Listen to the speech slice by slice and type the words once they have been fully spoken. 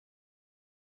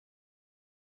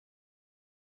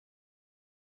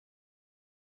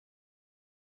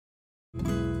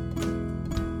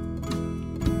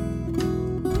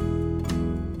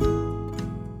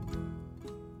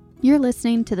You're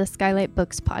listening to the Skylight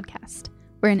Books podcast.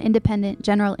 We're an independent,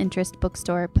 general interest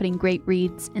bookstore putting great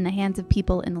reads in the hands of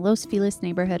people in the Los Feliz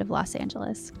neighborhood of Los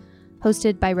Angeles.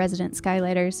 Hosted by resident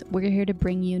Skylighters, we're here to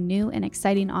bring you new and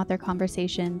exciting author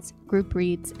conversations, group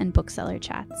reads, and bookseller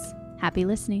chats. Happy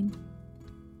listening.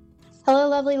 Hello,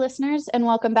 lovely listeners, and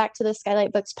welcome back to the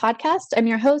Skylight Books podcast. I'm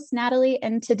your host, Natalie,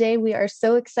 and today we are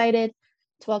so excited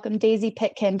to welcome Daisy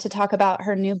Pitkin to talk about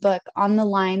her new book, On the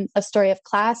Line, A Story of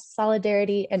Class,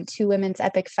 Solidarity, and Two Women's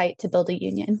Epic Fight to Build a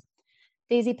Union.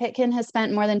 Daisy Pitkin has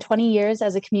spent more than 20 years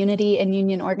as a community and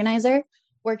union organizer,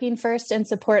 working first in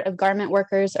support of garment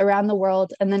workers around the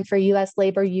world, and then for U.S.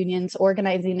 labor unions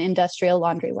organizing industrial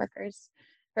laundry workers.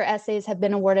 Her essays have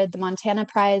been awarded the Montana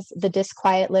Prize, the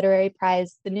Disquiet Literary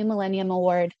Prize, the New Millennium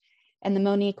Award, and the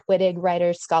Monique Wittig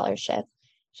Writers Scholarship.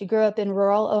 She grew up in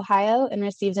rural Ohio and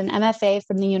received an MFA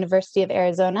from the University of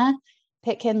Arizona.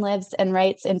 Pitkin lives and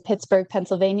writes in Pittsburgh,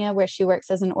 Pennsylvania, where she works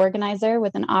as an organizer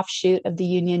with an offshoot of the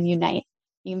Union Unite.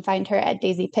 You can find her at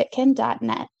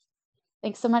daisypitkin.net.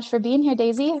 Thanks so much for being here,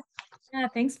 Daisy. Yeah,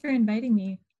 thanks for inviting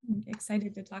me. I'm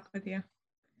excited to talk with you.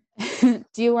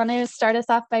 Do you want to start us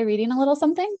off by reading a little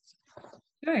something?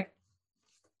 Sure.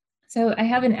 So I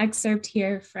have an excerpt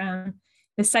here from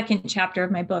the second chapter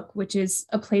of my book, which is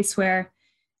a place where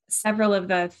several of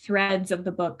the threads of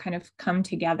the book kind of come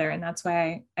together, and that's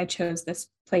why I chose this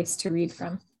place to read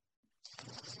from.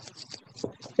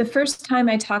 The first time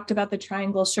I talked about the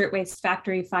Triangle Shirtwaist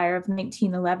Factory fire of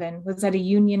 1911 was at a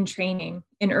union training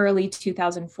in early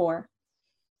 2004.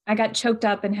 I got choked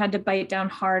up and had to bite down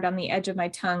hard on the edge of my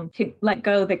tongue to let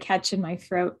go the catch in my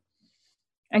throat.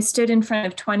 I stood in front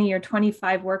of 20 or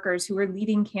 25 workers who were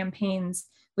leading campaigns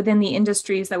within the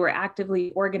industries that were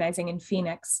actively organizing in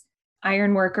Phoenix: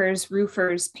 iron workers,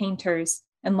 roofers, painters,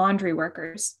 and laundry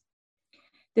workers.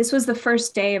 This was the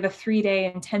first day of a 3-day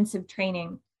intensive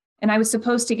training, and I was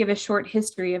supposed to give a short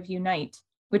history of Unite,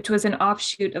 which was an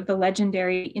offshoot of the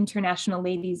legendary International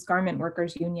Ladies Garment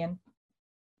Workers Union.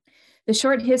 The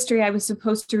short history I was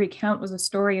supposed to recount was a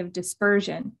story of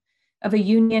dispersion, of a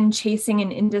union chasing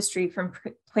an industry from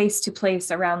place to place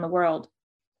around the world.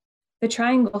 The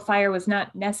Triangle Fire was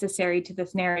not necessary to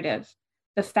this narrative.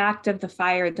 The fact of the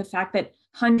fire, the fact that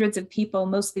hundreds of people,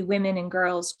 mostly women and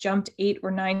girls, jumped 8 or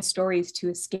 9 stories to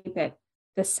escape it,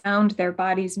 the sound their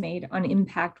bodies made on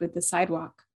impact with the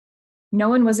sidewalk. No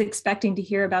one was expecting to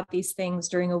hear about these things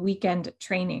during a weekend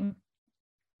training.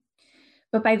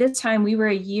 But by this time, we were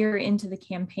a year into the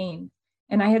campaign,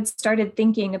 and I had started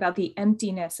thinking about the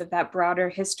emptiness of that broader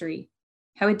history,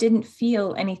 how it didn't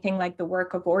feel anything like the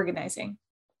work of organizing,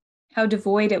 how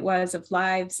devoid it was of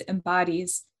lives and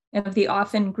bodies, and of the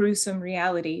often gruesome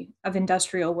reality of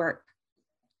industrial work.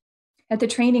 At the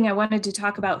training, I wanted to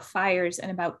talk about fires and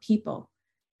about people,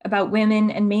 about women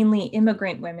and mainly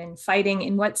immigrant women fighting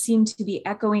in what seemed to be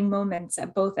echoing moments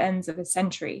at both ends of a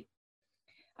century.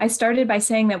 I started by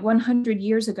saying that 100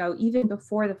 years ago, even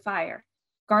before the fire,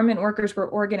 garment workers were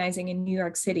organizing in New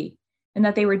York City, and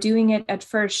that they were doing it at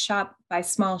first shop by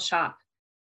small shop.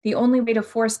 The only way to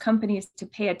force companies to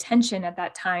pay attention at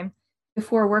that time,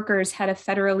 before workers had a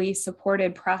federally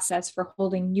supported process for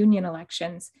holding union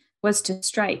elections, was to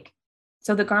strike.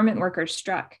 So the garment workers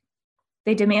struck.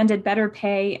 They demanded better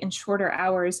pay and shorter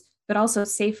hours, but also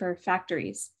safer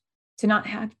factories, to not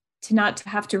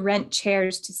have to rent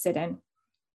chairs to sit in,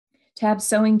 to have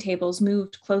sewing tables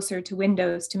moved closer to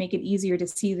windows to make it easier to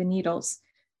see the needles,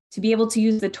 to be able to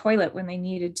use the toilet when they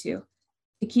needed to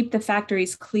keep the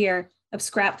factories clear of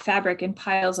scrap fabric and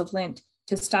piles of lint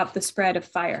to stop the spread of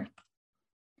fire.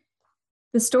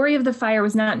 The story of the fire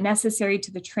was not necessary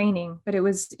to the training, but it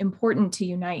was important to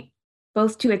Unite,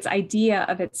 both to its idea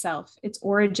of itself, its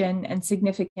origin and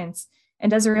significance,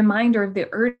 and as a reminder of the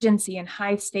urgency and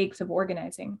high stakes of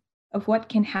organizing, of what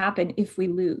can happen if we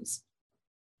lose.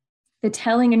 The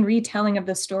telling and retelling of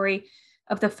the story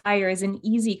of the fire is an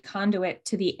easy conduit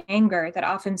to the anger that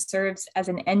often serves as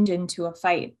an engine to a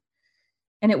fight.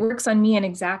 And it works on me in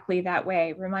exactly that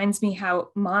way, reminds me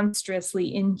how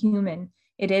monstrously inhuman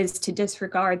it is to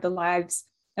disregard the lives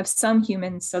of some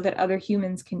humans so that other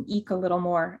humans can eke a little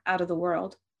more out of the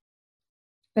world.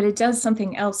 But it does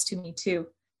something else to me too.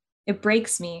 It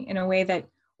breaks me in a way that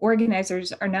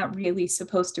organizers are not really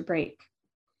supposed to break.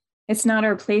 It's not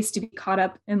our place to be caught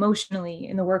up emotionally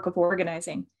in the work of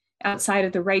organizing, outside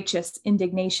of the righteous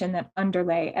indignation that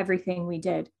underlay everything we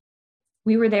did.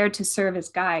 We were there to serve as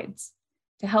guides,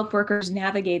 to help workers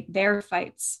navigate their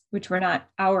fights, which were not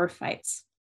our fights,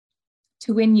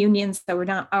 to win unions that were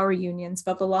not our unions,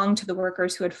 but belonged to the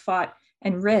workers who had fought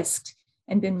and risked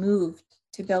and been moved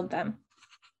to build them.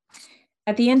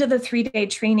 At the end of the 3-day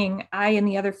training, I and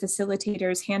the other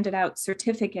facilitators handed out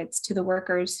certificates to the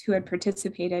workers who had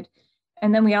participated,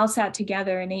 and then we all sat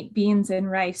together and ate beans and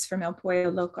rice from El Pollo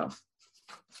Loco.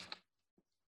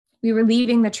 We were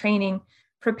leaving the training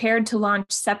prepared to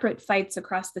launch separate fights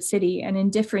across the city and in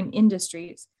different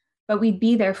industries, but we'd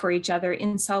be there for each other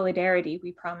in solidarity,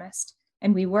 we promised,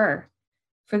 and we were.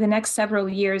 For the next several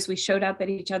years, we showed up at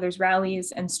each other's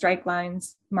rallies and strike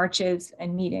lines, marches,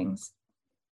 and meetings.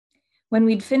 When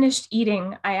we'd finished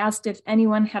eating, I asked if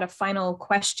anyone had a final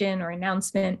question or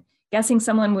announcement, guessing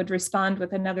someone would respond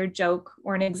with another joke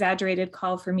or an exaggerated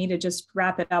call for me to just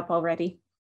wrap it up already.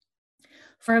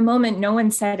 For a moment, no one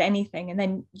said anything, and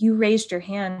then you raised your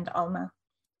hand, Alma,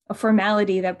 a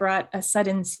formality that brought a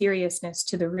sudden seriousness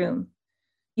to the room.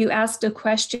 You asked a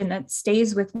question that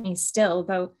stays with me still,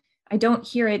 though I don't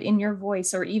hear it in your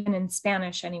voice or even in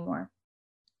Spanish anymore.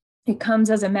 It comes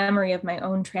as a memory of my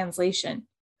own translation.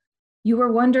 You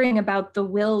were wondering about the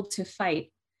will to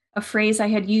fight, a phrase I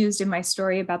had used in my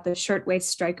story about the shirtwaist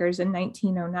strikers in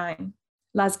 1909.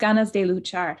 Las ganas de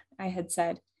luchar, I had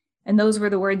said, and those were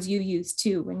the words you used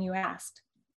too when you asked.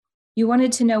 You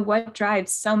wanted to know what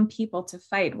drives some people to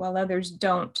fight while others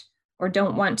don't, or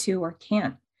don't want to, or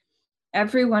can't.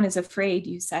 Everyone is afraid,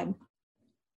 you said.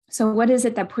 So what is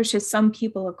it that pushes some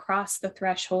people across the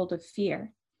threshold of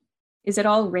fear? Is it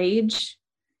all rage?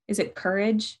 Is it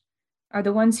courage? Are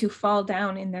the ones who fall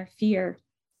down in their fear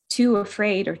too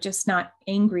afraid or just not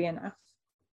angry enough?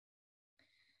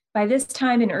 By this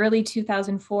time in early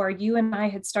 2004, you and I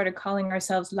had started calling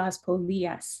ourselves Las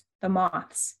Polillas, the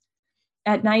moths.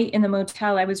 At night in the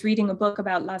motel, I was reading a book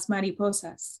about Las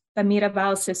Mariposas, the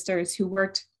Mirabal sisters who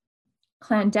worked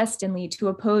clandestinely to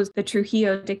oppose the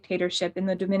Trujillo dictatorship in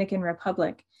the Dominican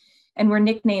Republic and were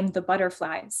nicknamed the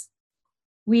butterflies.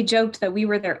 We joked that we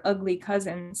were their ugly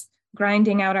cousins,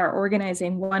 grinding out our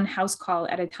organizing one house call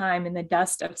at a time in the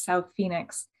dust of South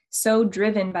Phoenix, so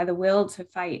driven by the will to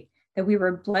fight that we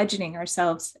were bludgeoning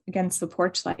ourselves against the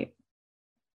porch light.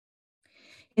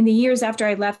 In the years after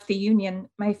I left the Union,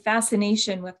 my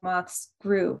fascination with moths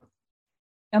grew.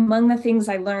 Among the things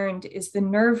I learned is the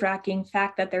nerve-wracking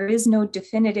fact that there is no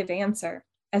definitive answer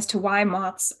as to why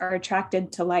moths are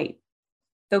attracted to light,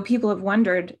 though people have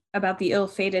wondered about the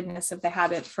ill-fatedness of the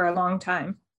habit for a long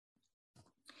time.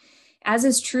 As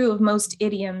is true of most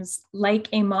idioms, like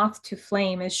a moth to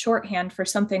flame is shorthand for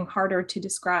something harder to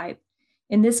describe.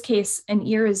 In this case, an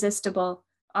irresistible,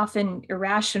 often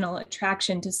irrational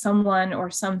attraction to someone or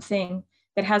something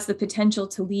that has the potential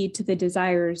to lead to the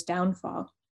desirer's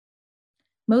downfall.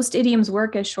 Most idioms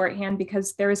work as shorthand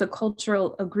because there is a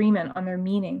cultural agreement on their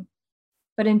meaning,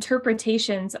 but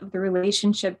interpretations of the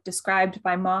relationship described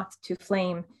by moth to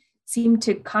flame seem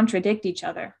to contradict each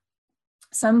other.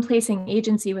 Some placing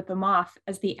agency with the moth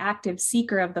as the active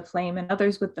seeker of the flame and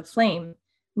others with the flame,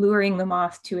 luring the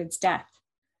moth to its death.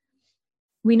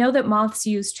 We know that moths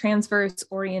use transverse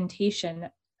orientation,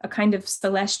 a kind of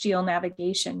celestial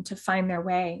navigation, to find their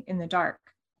way in the dark.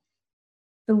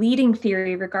 The leading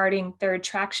theory regarding their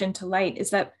attraction to light is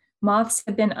that moths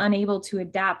have been unable to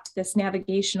adapt this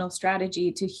navigational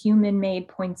strategy to human-made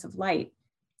points of light,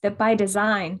 that by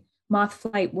design, moth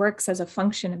flight works as a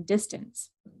function of distance.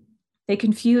 They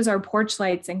confuse our porch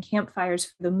lights and campfires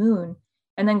for the moon,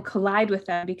 and then collide with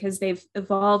them because they've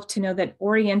evolved to know that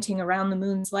orienting around the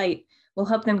moon's light will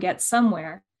help them get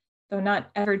somewhere, though not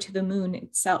ever to the moon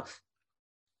itself.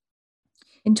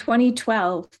 In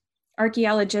 2012,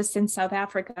 archaeologists in South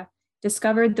Africa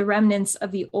discovered the remnants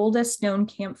of the oldest known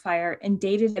campfire and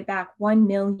dated it back 1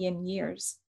 million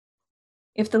years.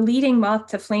 If the leading moth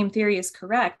to flame theory is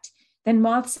correct, then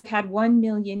moths have had 1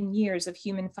 million years of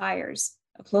human fires,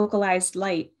 of localized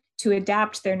light, to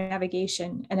adapt their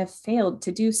navigation and have failed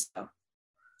to do so.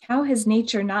 How has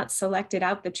nature not selected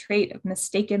out the trait of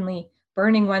mistakenly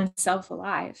burning oneself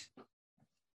alive?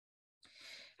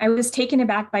 I was taken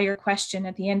aback by your question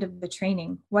at the end of the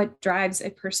training, what drives a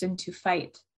person to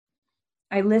fight?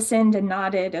 I listened and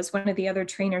nodded as one of the other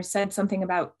trainers said something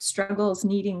about struggles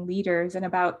needing leaders and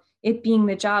about it being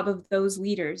the job of those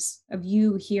leaders, of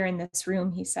you here in this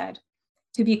room, he said,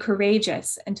 to be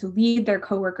courageous and to lead their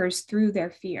coworkers through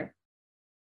their fear.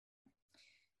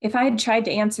 If I had tried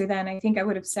to answer then, I think I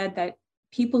would have said that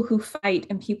people who fight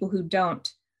and people who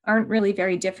don't aren't really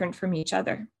very different from each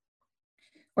other,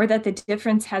 or that the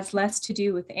difference has less to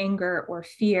do with anger or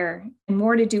fear and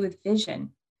more to do with vision,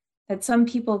 that some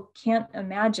people can't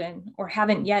imagine or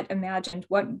haven't yet imagined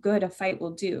what good a fight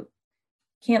will do,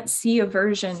 can't see a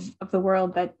version of the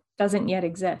world that doesn't yet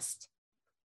exist.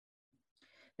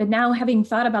 But now, having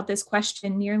thought about this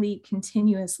question nearly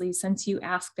continuously since you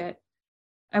asked it,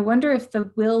 I wonder if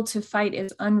the will to fight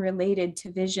is unrelated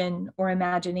to vision or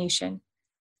imagination,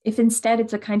 if instead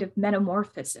it's a kind of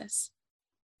metamorphosis,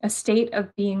 a state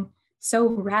of being so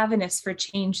ravenous for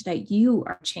change that you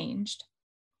are changed.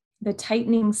 The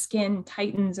tightening skin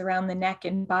tightens around the neck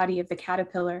and body of the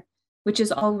caterpillar, which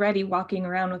is already walking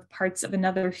around with parts of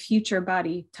another future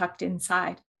body tucked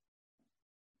inside.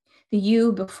 The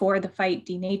you before the fight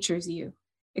denatures you,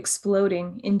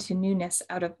 exploding into newness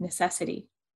out of necessity.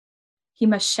 He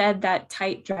must shed that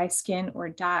tight, dry skin or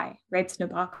die, writes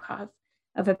Nabokov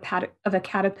of a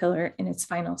caterpillar in its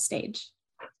final stage.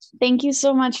 Thank you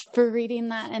so much for reading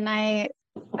that. And I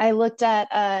looked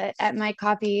at my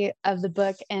copy of the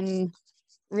book and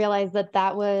realized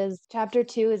that was chapter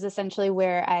 2 is essentially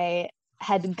where I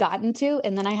had gotten to,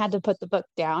 and then I had to put the book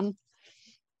down,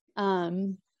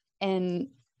 and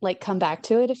like come back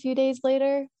to it a few days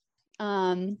later.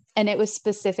 And it was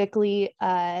specifically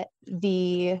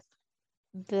the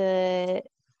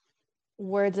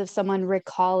words of someone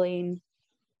recalling,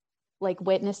 like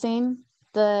witnessing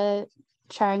the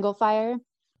Triangle Fire,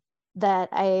 that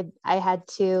I had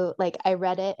to, like, I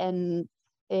read it and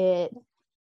it,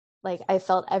 like, I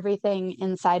felt everything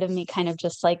inside of me kind of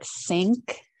just like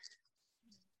sink.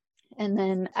 And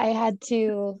then I had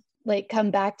to like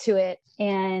come back to it.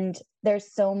 And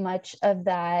there's so much of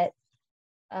that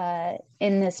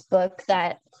in this book,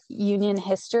 that Union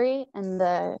history and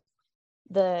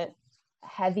the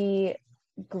heavy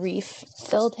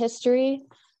grief-filled history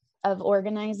of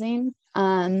organizing.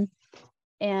 And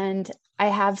I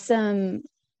have some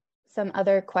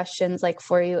other questions like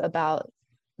for you about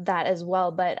that as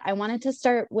well, but I wanted to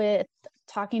start with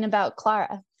talking about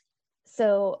Clara.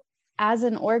 So as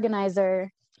an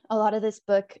organizer, a lot of this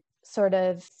book sort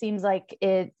of seems like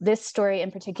this story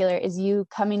in particular is you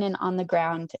coming in on the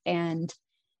ground, and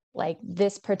like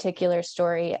this particular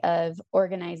story of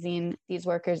organizing these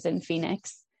workers in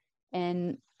Phoenix,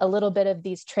 and a little bit of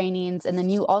these trainings, and then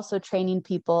you also training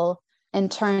people in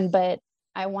turn. But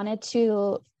I wanted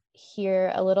to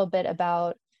hear a little bit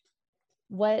about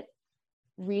what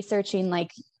researching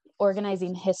like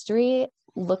organizing history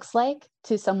looks like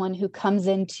to someone who comes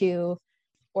into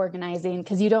organizing,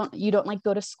 because you don't like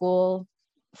go to school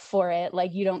for it.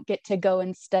 Like you don't get to go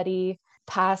and study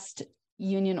past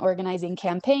union organizing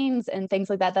campaigns and things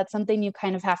like that. That's something you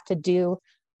kind of have to do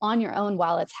on your own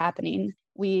while it's happening.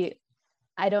 We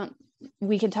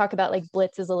can talk about like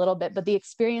blitzes a little bit, but the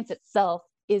experience itself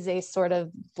is a sort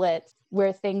of blitz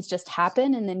where things just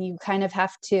happen, and then you kind of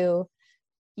have to,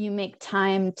 you make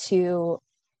time to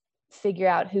figure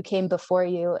out who came before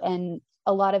you. And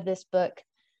a lot of this book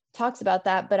talks about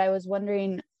that, but I was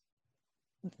wondering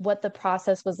what the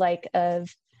process was like of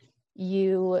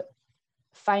you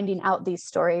finding out these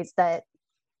stories that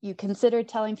you considered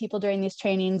telling people during these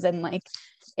trainings. And like,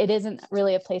 it isn't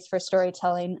really a place for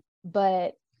storytelling,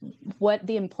 but what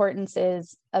the importance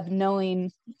is of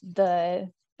knowing the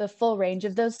full range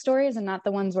of those stories, and not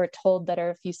the ones we're told that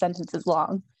are a few sentences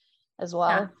long as well.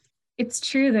 Yeah. It's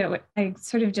true that I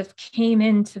sort of just came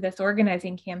into this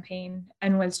organizing campaign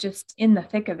and was just in the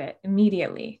thick of it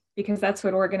immediately, because that's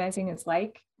what organizing is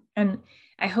like. And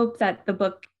I hope that the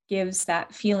book gives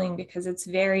that feeling, because it's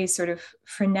very sort of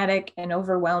frenetic and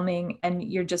overwhelming, and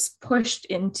you're just pushed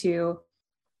into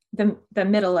the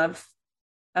middle of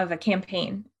a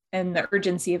campaign and the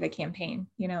urgency of a campaign.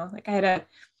 You know, like I had a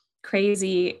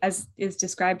crazy, as is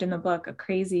described in the book, a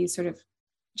crazy sort of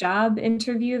job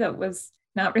interview that was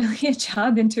not really a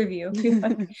job interview.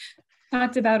 We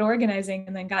talked about organizing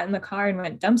and then got in the car and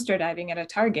went dumpster diving at a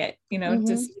Target, you know,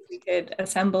 to see if we could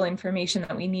assemble information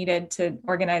that we needed to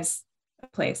organize a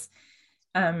place.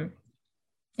 And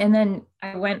then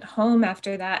I went home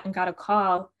after that and got a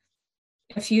call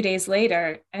a few days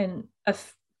later, and a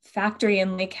factory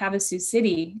in Lake Havasu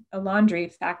City, a laundry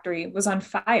factory, was on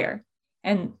fire.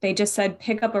 And they just said,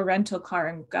 pick up a rental car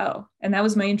and go. And that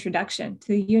was my introduction to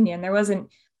the union. There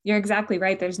wasn't, you're exactly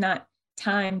right, there's not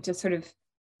time to sort of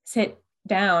sit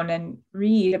down and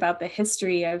read about the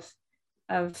history of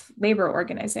labor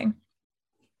organizing.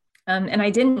 And I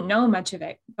didn't know much of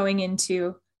it going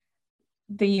into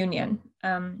the union.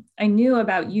 I knew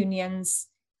about unions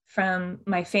from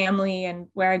my family and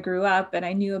where I grew up, and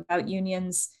I knew about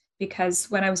unions because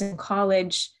when I was in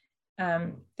college,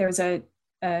 there was an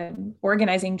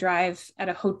organizing drive at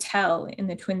a hotel in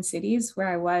the Twin Cities where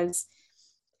I was.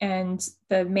 And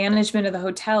the management of the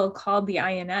hotel called the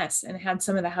INS and had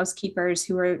some of the housekeepers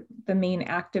who were the main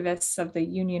activists of the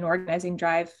union organizing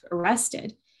drive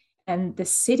arrested. And the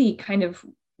city kind of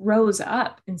rose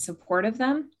up in support of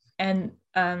them and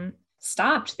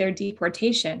stopped their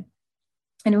deportation.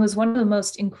 And it was one of the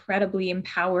most incredibly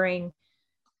empowering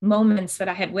moments that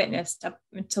I had witnessed up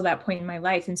until that point in my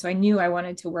life. And so I knew I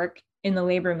wanted to work in the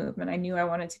labor movement. I knew I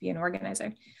wanted to be an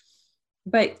organizer,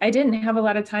 but I didn't have a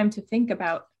lot of time to think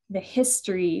about the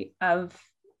history of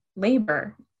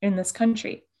labor in this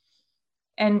country.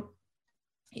 And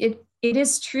it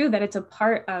is true that it's a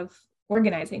part of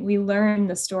organizing. We learn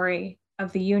the story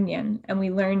of the union and we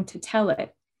learn to tell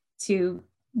it to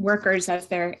workers as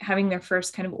they're having their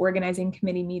first kind of organizing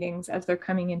committee meetings as they're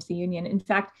coming into the union. In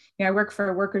fact, I work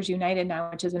for Workers United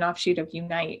now, which is an offshoot of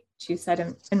Unite, she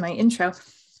said in my intro.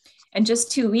 And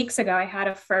just 2 weeks ago, I had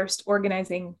a first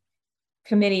organizing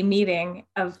committee meeting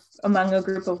among a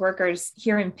group of workers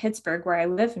here in Pittsburgh, where I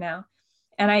live now.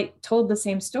 And I told the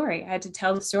same story. I had to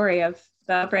tell the story of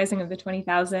the uprising of the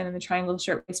 20,000 and the Triangle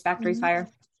Shirtwaist Factory fire.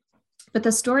 But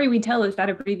the story we tell is that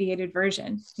abbreviated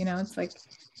version. It's like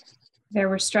there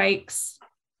were strikes.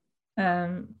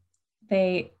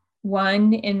 They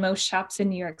won in most shops in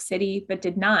New York City, but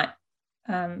did not.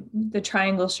 The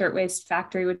Triangle Shirtwaist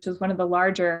Factory, which was one of the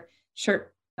larger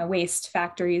shirtwaist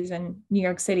factories in New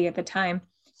York City at the time,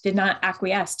 did not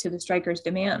acquiesce to the strikers'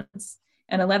 demands.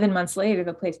 And 11 months later,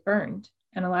 the place burned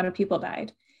and a lot of people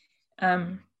died.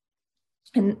 And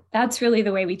that's really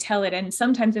the way we tell it. And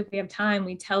sometimes if we have time,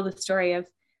 we tell the story of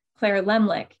Clara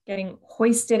Lemlich getting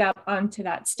hoisted up onto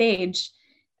that stage.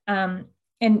 And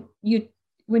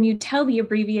when you tell the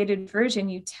abbreviated version,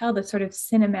 you tell the sort of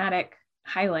cinematic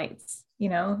highlights.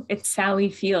 It's Sally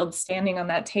Field standing on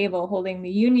that table holding the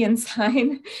union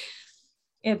sign.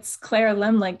 It's Clara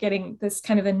Lemlich getting this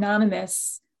kind of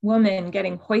anonymous woman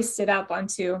getting hoisted up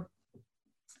onto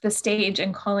the stage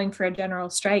and calling for a general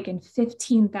strike, and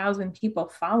 15,000 people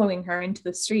following her into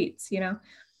the streets,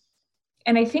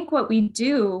 And I think what we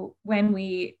do when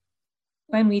we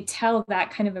tell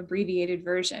that kind of abbreviated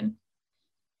version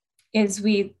is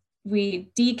we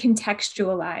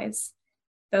decontextualize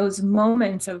those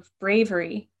moments of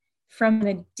bravery from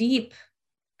the deep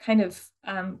kind of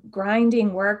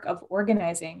grinding work of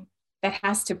organizing that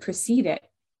has to precede it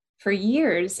for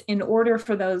years in order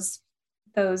for those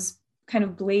kind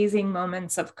of blazing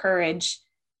moments of courage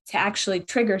to actually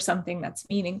trigger something that's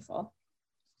meaningful.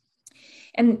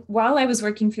 And while I was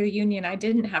working for the union, I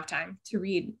didn't have time to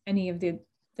read any of the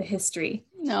history.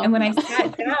 No. And when I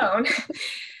sat down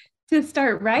to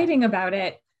start writing about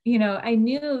it, I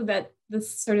knew that the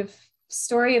sort of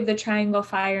story of the Triangle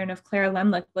Fire and of Clara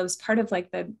Lemlich was part of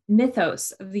like the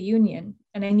mythos of the union.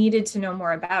 And I needed to know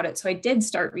more about it. So I did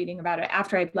start reading about it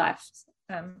after I'd left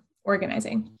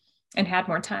organizing and had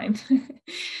more time.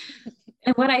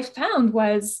 And what I found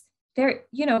was Clara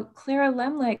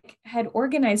Lemlich had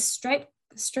organized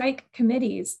strike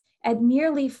committees at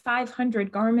nearly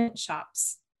 500 garment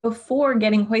shops before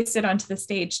getting hoisted onto the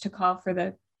stage to call for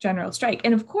the general strike.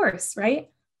 And of course, right,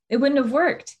 it wouldn't have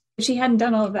worked if she hadn't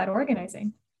done all of that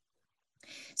organizing.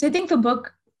 So I think the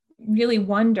book really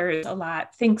wonders a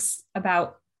lot, thinks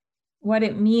about what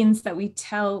it means that we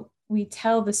tell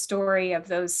the story of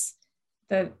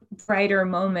the brighter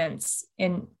moments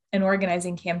in an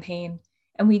organizing campaign.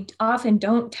 And we often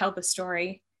don't tell the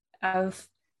story of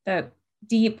the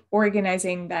deep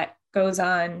organizing that goes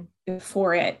on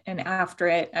before it and after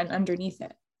it and underneath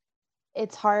it.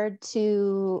 It's hard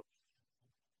to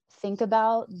think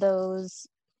about those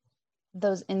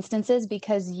instances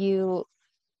because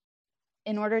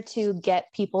in order to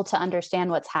get people to understand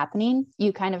what's happening,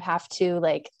 you kind of have to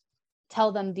like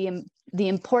tell them the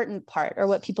important part, or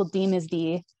what people deem is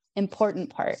the important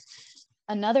part.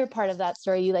 Another part of that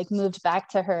story, you like moved back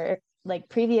to her like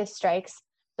previous strikes,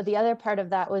 but the other part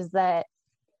of that was that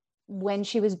when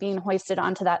she was being hoisted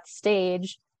onto that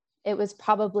stage, it was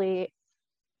probably,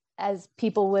 as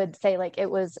people would say, like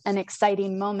it was an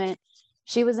exciting moment.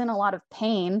 She was in a lot of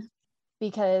pain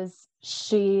because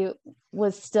she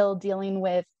was still dealing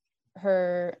with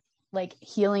her like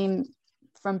healing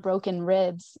from broken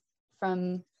ribs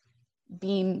from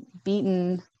being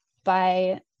beaten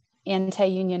by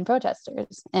anti-union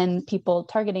protesters and people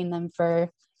targeting them for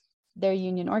their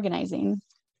union organizing.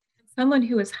 Someone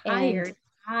who was hired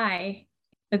by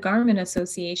the Garment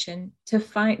Association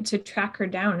to track her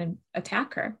down and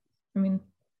attack her. I mean,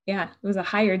 yeah, it was a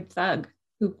hired thug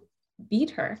who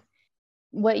beat her.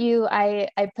 I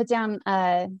put down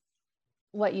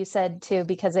what you said too,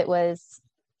 because it was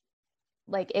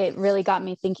like, it really got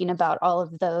me thinking about all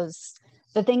of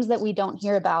the things that we don't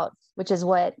hear about, which is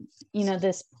what,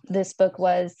 this book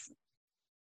was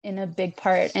in a big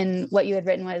part. And what you had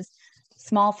written was,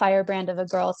 small firebrand of a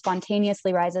girl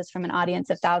spontaneously rises from an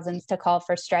audience of thousands to call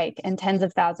for strike, and tens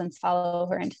of thousands follow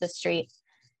her into the street.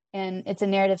 And it's a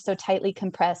narrative so tightly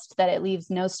compressed that it leaves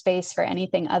no space for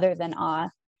anything other than awe.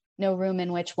 no room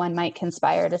in which one might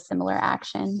conspire to similar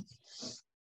action.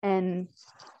 And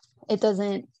it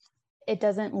doesn't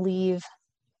leave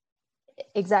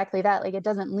exactly that. Like, it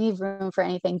doesn't leave room for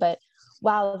anything, but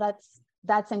wow,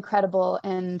 that's incredible.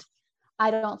 And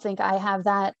I don't think I have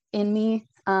that in me.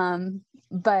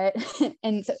 But,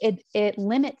 and so it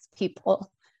limits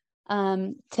people,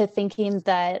 to thinking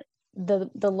that the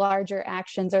larger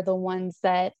actions are the ones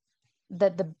that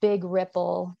the big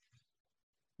ripple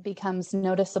becomes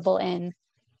noticeable in,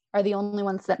 are the only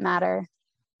ones that matter,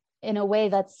 in a way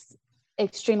that's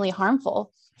extremely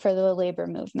harmful for the labor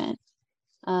movement.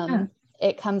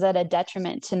 It comes at a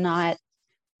detriment to not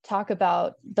talk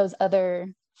about those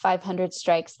other 500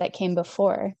 strikes that came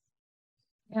before.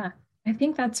 Yeah, I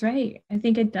think that's right. I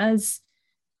think it does.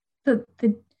 The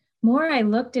more I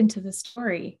looked into the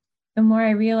story, the more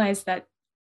I realized that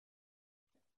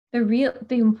the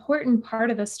important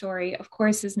part of the story, of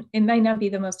course, is, it might not be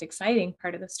the most exciting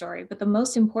part of the story, but the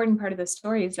most important part of the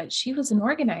story is that she was an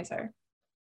organizer,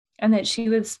 and that she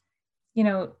was,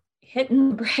 hitting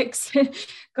the bricks,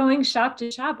 going shop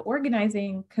to shop,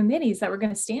 organizing committees that were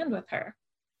going to stand with her,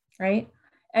 right?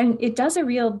 And it does a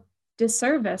real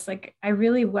disservice. Like, I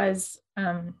really was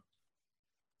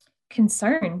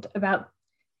concerned about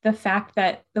the fact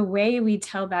that the way we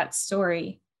tell that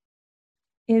story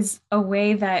is a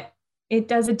way that it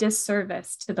does a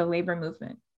disservice to the labor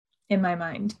movement, in my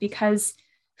mind, because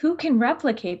who can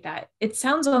replicate that? It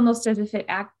sounds almost as if it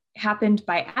happened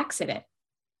by accident.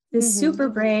 This super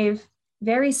brave,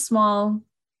 very small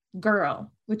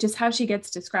girl, which is how she gets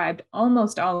described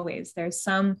almost always. There's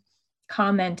some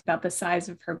comment about the size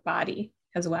of her body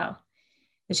as well.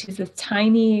 And she's this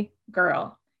tiny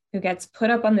girl who gets put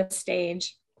up on the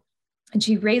stage, and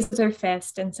she raises her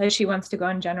fist and says she wants to go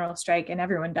on general strike, and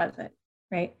everyone does it,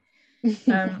 right?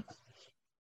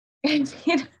 And,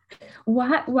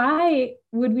 why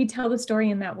would we tell the story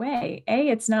in that way? A,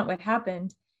 it's not what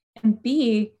happened. And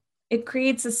B, it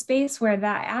creates a space where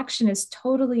that action is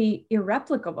totally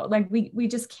irreplicable. Like, we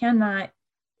just cannot,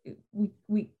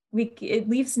 it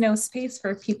leaves no space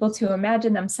for people to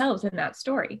imagine themselves in that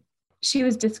story. She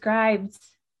was described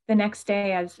the next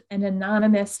day as an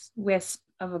anonymous wisp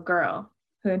of a girl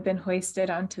who had been hoisted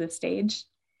onto the stage.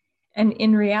 And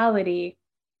in reality,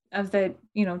 of the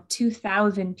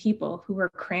 2,000 people who were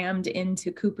crammed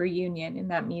into Cooper Union in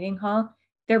that meeting hall,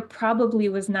 there probably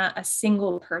was not a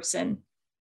single person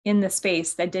in the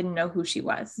space that didn't know who she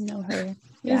was. Know her.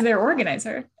 Yeah. Is their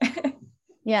organizer.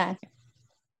 Yeah.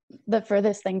 The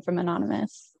furthest thing from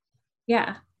anonymous.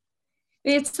 Yeah.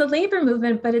 It's the labor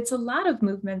movement, but it's a lot of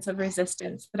movements of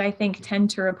resistance that I think tend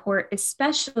to report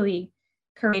especially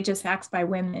courageous acts by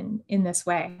women in this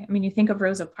way. I mean, you think of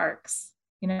Rosa Parks,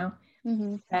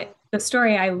 that the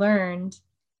story I learned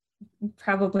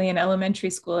probably in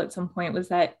elementary school at some point was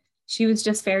that she was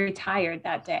just very tired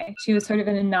that day. She was sort of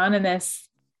an anonymous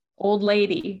old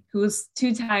lady who was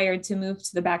too tired to move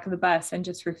to the back of the bus and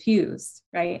just refused,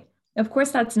 right? Of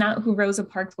course, that's not who Rosa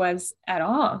Parks was at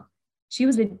all. She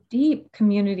was a deep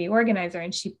community organizer,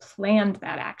 and she planned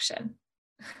that action.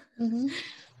 And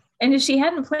if she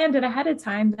hadn't planned it ahead of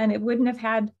time, then it wouldn't have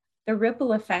had the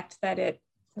ripple effect that it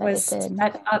was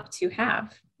set up to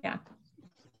have. Yeah.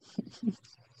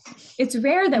 It's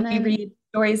rare that we read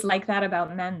stories like that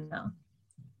about men, though.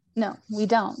 No, we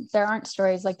don't. There aren't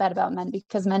stories like that about men,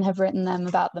 because men have written them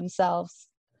about themselves.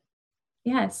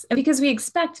 Yes, and because we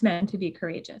expect men to be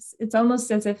courageous. It's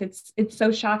almost as if it's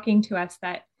so shocking to us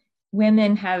that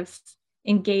women have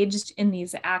engaged in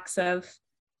these acts of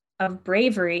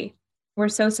bravery. We're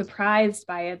so surprised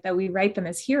by it that we write them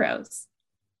as heroes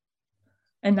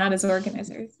and not as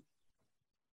organizers.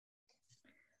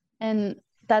 And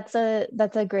that's a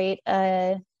great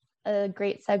segue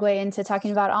into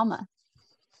talking about Alma,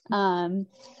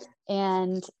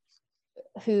 and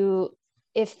who,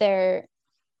 if there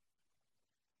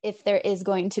is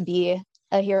going to be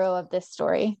a hero of this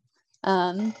story,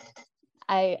 I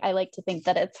like to think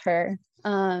that it's her.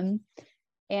 And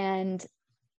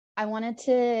I wanted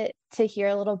to hear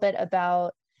a little bit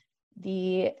about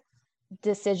the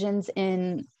decisions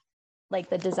in like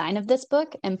the design of this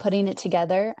book and putting it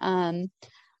together.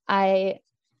 I,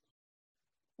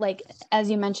 like, as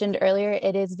you mentioned earlier,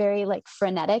 it is very like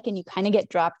frenetic, and you kind of get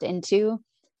dropped into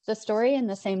the story in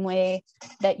the same way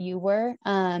that you were.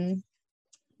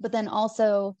 But then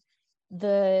also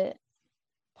the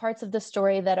parts of the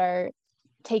story that are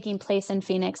taking place in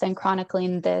Phoenix and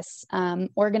chronicling this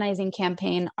organizing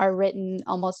campaign are written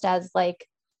almost as like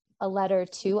a letter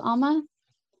to Alma,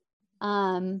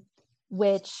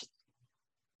 which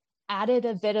added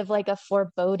a bit of like a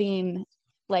foreboding,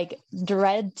 like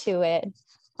dread to it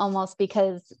almost,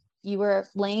 because you were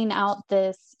laying out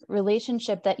this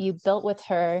relationship that you built with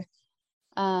her,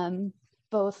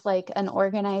 both like an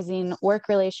organizing work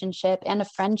relationship and a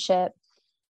friendship.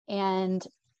 And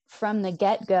from the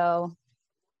get-go,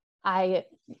 I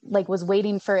like was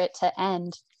waiting for it to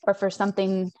end or for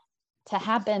something to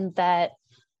happen that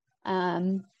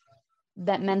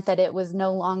that meant that it was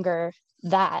no longer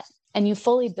that. And you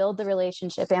fully build the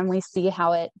relationship, and we see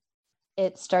how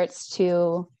it starts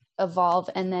to evolve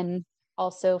and then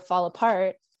also fall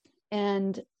apart.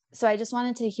 And so I just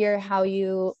wanted to hear how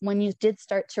you, when you did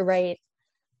start to write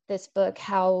this book,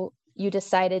 how you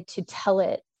decided to tell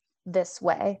it this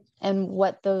way, and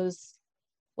what those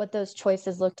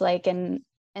choices looked like, and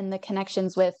the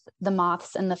connections with the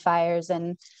moths and the fires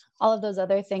and all of those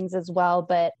other things as well.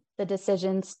 But the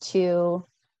decisions to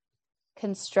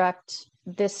construct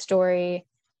this story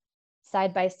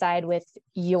side by side with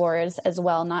yours as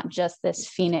well, not just this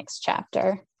Phoenix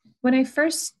chapter. When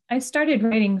I started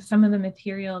writing some of the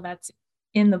material that's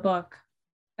in the book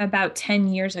about 10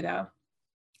 years ago.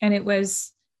 And it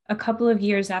was a couple of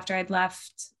years after I'd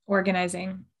left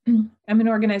organizing. I'm an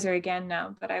organizer again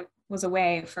now, but I was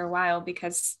away for a while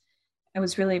because I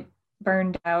was really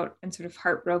burned out and sort of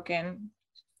heartbroken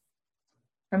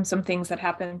from some things that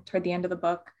happened toward the end of the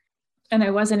book. And I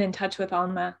wasn't in touch with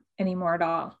Alma anymore at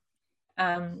all.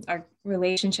 Our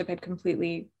relationship had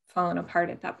completely fallen apart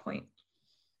at that point.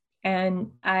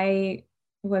 And I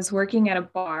was working at a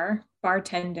bar,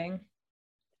 bartending,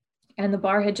 and the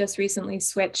bar had just recently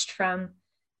switched from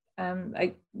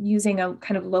using a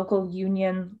kind of local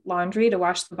union laundry to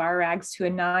wash the bar rags to a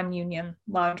non-union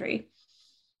laundry.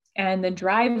 And the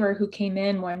driver who came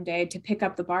in one day to pick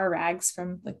up the bar rags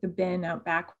from like the bin out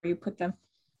back where you put them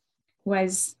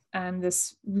was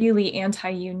this really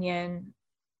anti-union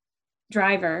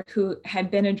driver who had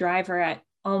been a driver at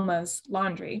Alma's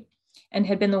laundry and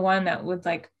had been the one that would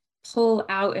like pull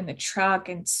out in the truck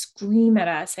and scream at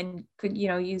us and could,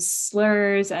 use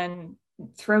slurs and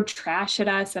throw trash at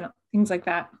us and things like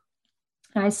that.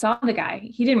 And I saw the guy.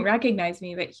 He didn't recognize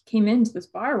me, but he came into this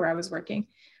bar where I was working.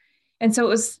 And so it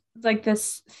was like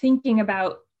this thinking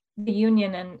about the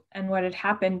union and what had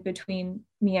happened between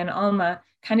me and Alma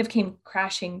kind of came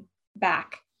crashing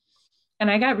back. And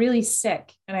I got really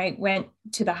sick, and I went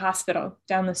to the hospital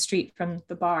down the street from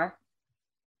the bar.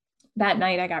 That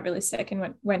night I got really sick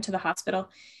and went to the hospital.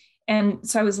 And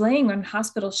so I was laying on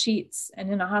hospital sheets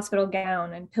and in a hospital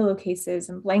gown and pillowcases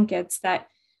and blankets that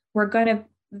were going to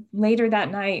later that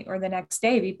night or the next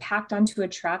day be packed onto a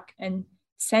truck and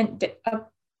sent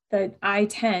up the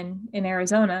I-10 in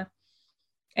Arizona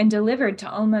and delivered to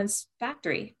Alma's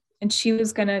factory. And she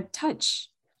was going to touch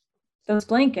those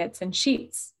blankets and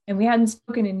sheets. And we hadn't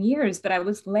spoken in years, but I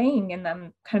was laying in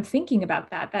them kind of thinking about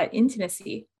that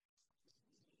intimacy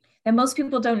that most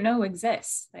people don't know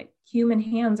exists. Like human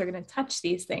hands are going to touch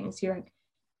these things. Your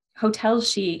hotel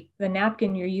sheet, the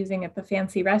napkin you're using at the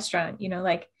fancy restaurant,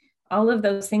 like all of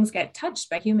those things get touched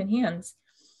by human hands.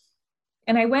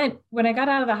 And when I got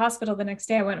out of the hospital the next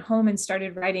day, I went home and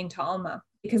started writing to Alma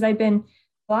because I'd been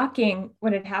blocking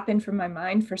what had happened from my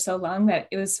mind for so long that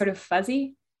it was sort of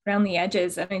fuzzy around the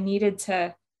edges. And I needed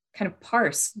to kind of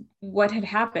parse what had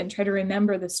happened, try to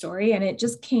remember the story. And it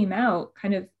just came out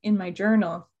kind of in my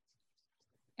journal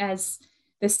as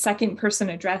this second person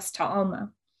address to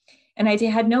Alma. And I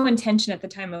had no intention at the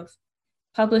time of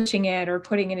publishing it or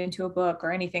putting it into a book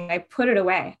or anything. I put it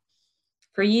away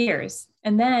for years.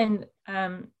 And then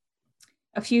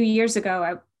a few years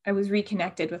ago, I was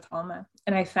reconnected with Alma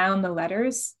and I found the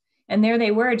letters, and there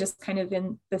they were, just kind of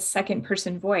in the second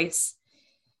person voice.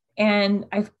 And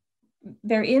that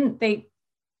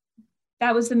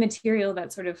was the material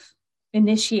that sort of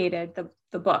initiated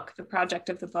the book, the project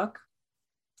of the book.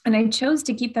 And I chose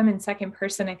to keep them in second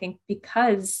person, I think,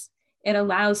 because it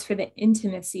allows for the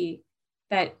intimacy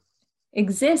that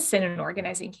exists in an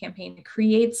organizing campaign. It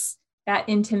creates that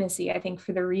intimacy, I think,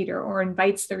 for the reader, or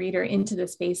invites the reader into the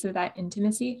space of that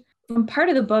intimacy. And part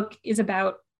of the book is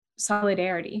about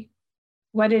solidarity,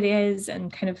 what it is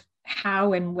and kind of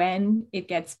how and when it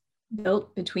gets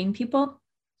built between people.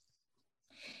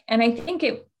 And I think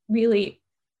it really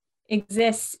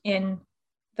exists in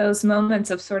those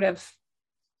moments of sort of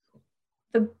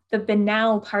the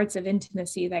banal parts of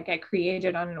intimacy that get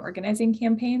created on an organizing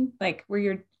campaign, like where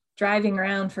you're driving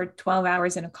around for 12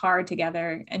 hours in a car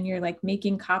together and you're like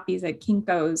making copies at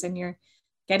Kinko's and you're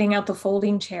getting out the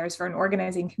folding chairs for an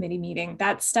organizing committee meeting.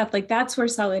 That stuff, like that's where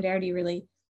solidarity really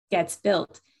gets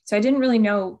built. So I didn't really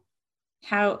know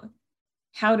how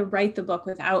to write the book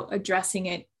without addressing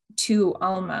it to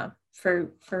Alma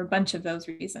for a bunch of those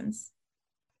reasons.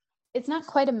 It's not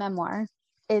quite a memoir.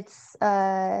 It's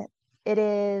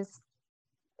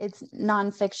it's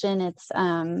nonfiction.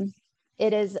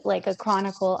 It is like a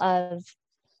chronicle of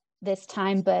this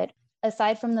time, but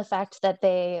aside from the fact that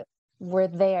they were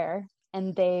there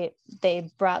and they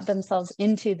brought themselves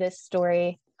into this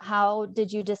story, how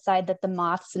did you decide that the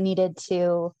moths needed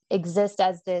to exist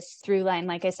as this through line?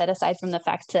 Like I said, aside from the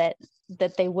fact that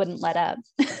they wouldn't let up.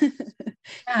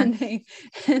 Yeah.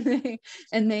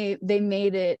 They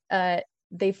made it,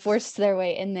 they forced their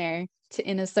way in there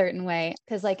in a certain way,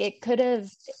 because like it could have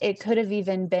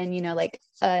even been, you know, like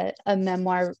a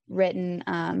memoir written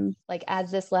like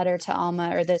as this letter to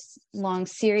Alma, or this long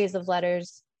series of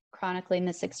letters chronicling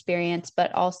this experience.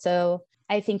 But also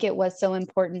I think it was so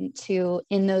important to,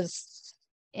 in those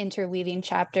interweaving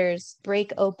chapters,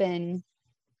 break open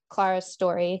Clara's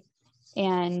story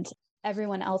and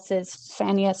everyone else's,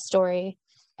 Fania's story,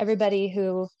 everybody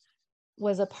who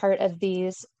was a part of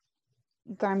these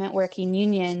garment working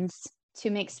unions, to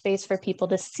make space for people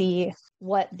to see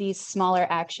what these smaller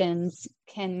actions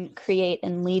can create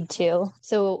and lead to.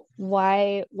 So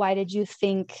why did you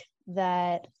think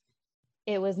that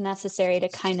it was necessary to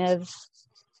kind of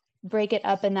break it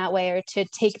up in that way, or to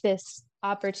take this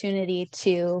opportunity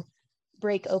to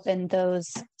break open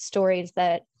those stories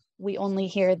that we only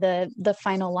hear the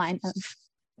final line of?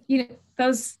 You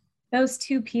know, those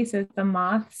two pieces, the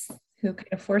moths who kind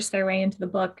of force their way into the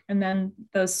book, and then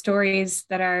those stories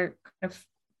that are kind of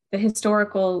the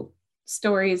historical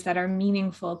stories that are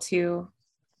meaningful to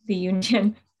the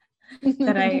union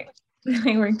that I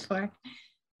worked for.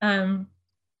 I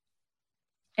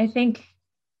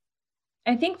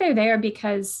think they're there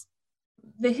because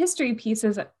the history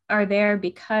pieces are there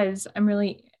because I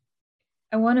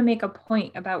want to make a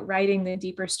point about writing the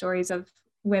deeper stories of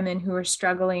women who are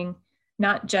struggling,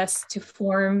 not just to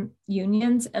form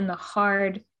unions and the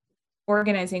hard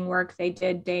organizing work they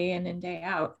did day in and day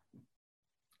out,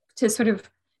 to sort of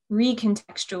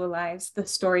recontextualize the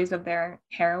stories of their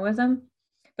heroism,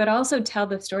 but also tell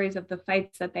the stories of the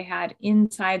fights that they had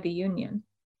inside the union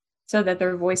so that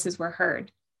their voices were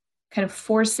heard, kind of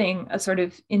forcing a sort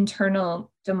of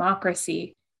internal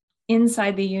democracy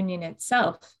inside the union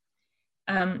itself.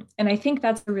 And I think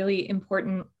that's a really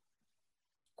important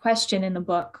question in the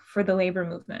book for the labor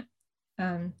movement.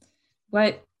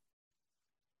 What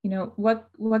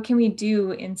can we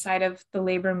do inside of the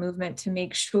labor movement to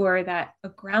make sure that a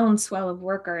groundswell of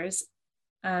workers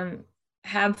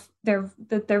have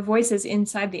their voices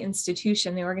inside the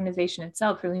institution, the organization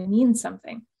itself, really means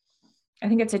something? I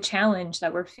think it's a challenge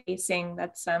that we're facing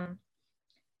that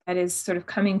is sort of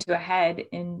coming to a head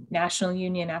in national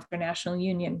union after national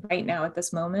union right now at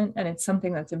this moment. And it's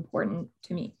something that's important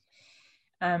to me.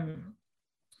 I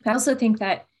also think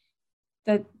that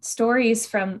the stories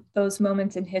from those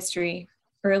moments in history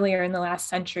earlier in the last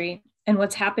century and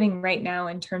what's happening right now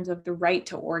in terms of the right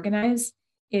to organize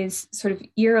is sort of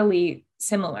eerily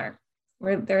similar,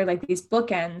 where there are like these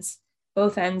bookends,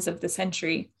 both ends of the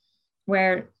century,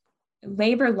 where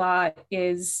labor law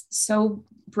is so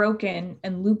broken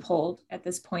and loopholed at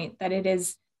this point that it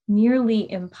is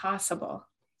nearly impossible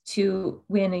to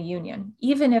win a union,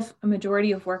 even if a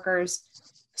majority of workers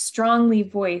strongly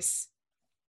voice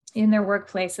in their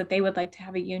workplace that they would like to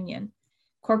have a union.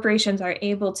 Corporations are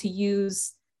able to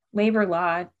use labor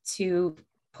law to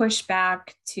push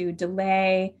back, to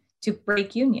delay, to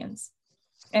break unions.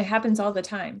 It happens all the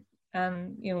time.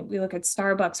 We look at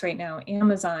Starbucks right now,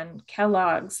 Amazon,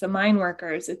 Kellogg's, the mine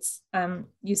workers. It's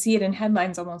you see it in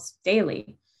headlines almost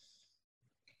daily.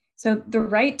 So the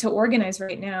right to organize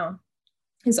right now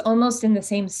is almost in the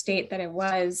same state that it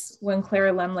was when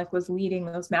Clara Lemlich was leading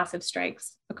those massive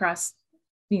strikes across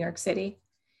New York City.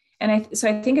 And I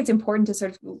think it's important to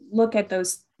sort of look at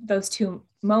those two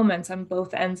moments on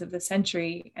both ends of the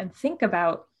century and think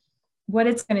about what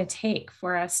it's going to take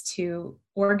for us to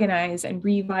organize and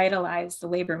revitalize the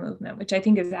labor movement, which I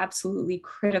think is absolutely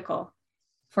critical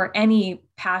for any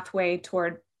pathway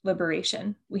toward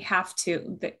liberation.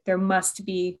 There must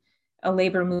be a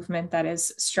labor movement that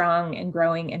is strong and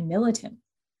growing and militant.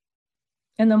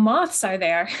 And the moths are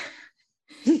there.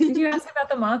 Did you ask about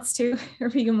the moths too? Or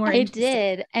were you more interested?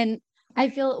 I did. And I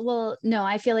feel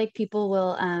like people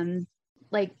will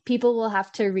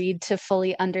have to read to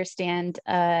fully understand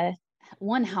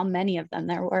one, how many of them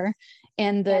there were,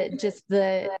 and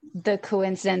the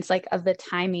coincidence like of the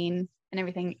timing and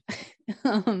everything.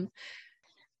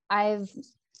 I've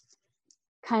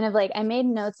kind of I made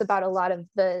notes about a lot of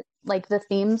the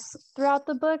themes throughout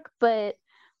the book, but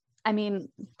I mean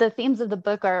the themes of the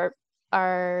book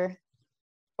are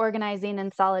organizing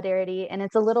and solidarity, and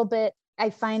it's a little bit,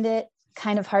 I find it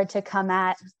kind of hard to come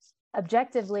at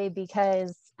objectively,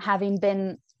 because having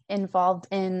been involved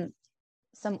in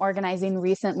some organizing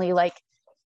recently, like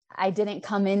I didn't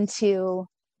come into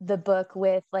the book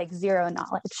with like zero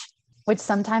knowledge, which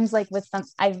sometimes like with some,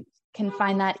 I can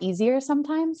find that easier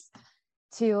sometimes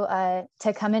to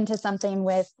come into something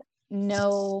with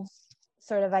no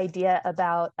sort of idea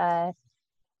about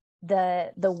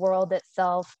the world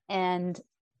itself, and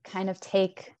kind of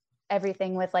take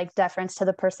everything with like deference to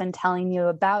the person telling you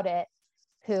about it,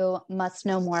 who must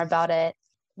know more about it.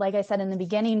 Like I said in the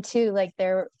beginning too, like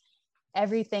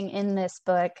everything in this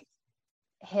book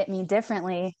hit me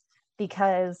differently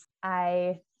because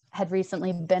I had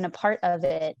recently been a part of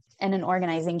it in an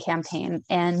organizing campaign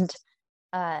and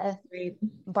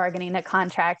bargaining a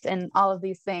contract and all of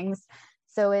these things.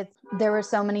 So there were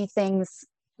so many things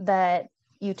that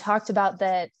you talked about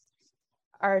that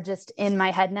are just in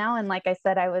my head now. And like I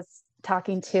said, I was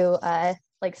talking to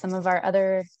like some of our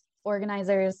other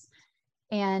organizers,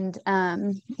 and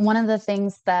one of the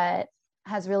things that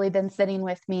has really been sitting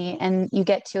with me, and you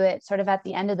get to it sort of at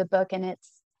the end of the book, and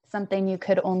it's something you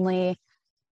could only,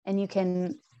 and you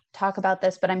can talk about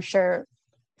this, but I'm sure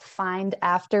find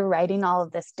after writing all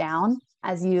of this down,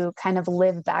 as you kind of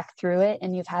live back through it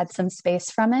and you've had some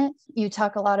space from it. You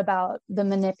talk a lot about the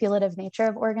manipulative nature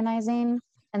of organizing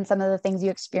and some of the things you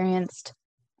experienced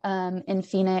in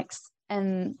Phoenix.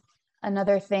 And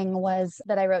another thing was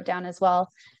that I wrote down as well,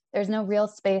 there's no real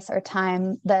space or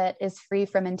time that is free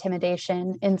from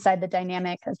intimidation inside the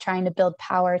dynamic of trying to build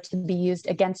power to be used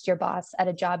against your boss at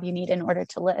a job you need in order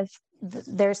to live.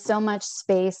 There's so much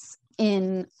space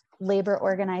in labor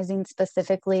organizing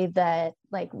specifically that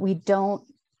like we don't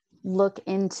look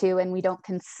into and we don't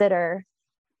consider,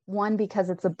 one, because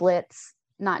it's a blitz,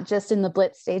 not just in the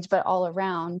blitz stage, but all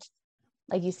around.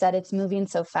 Like you said, it's moving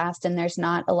so fast and there's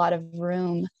not a lot of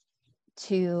room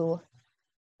to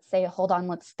say, hold on,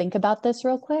 let's think about this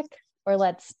real quick, or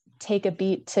let's take a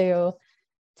beat to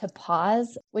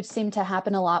pause, which seemed to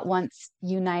happen a lot once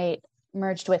Unite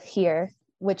merged with Here,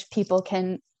 which people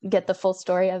can get the full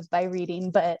story of by reading.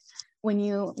 But when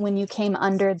you came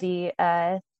under the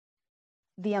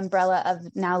umbrella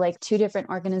of now like two different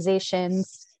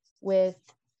organizations with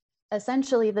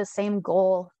essentially the same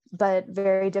goal, but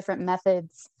very different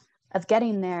methods of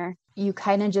getting there, you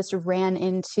kind of just ran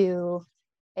into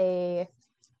a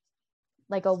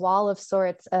wall of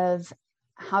sorts of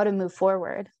how to move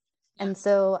forward. And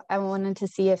so I wanted to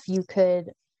see if you could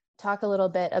talk a little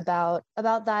bit about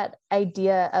that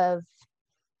idea of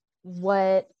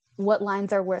what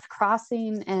lines are worth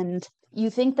crossing. And you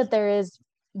think that there is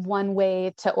one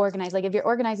way to organize, like if you're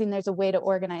organizing, there's a way to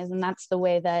organize, and that's the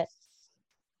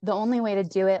only way to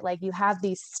do it. Like you have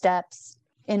these steps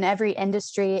in every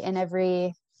industry, in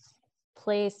every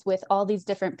place with all these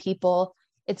different people.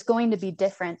 It's going to be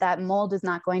different. That mold is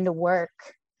not going to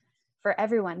work for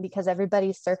everyone because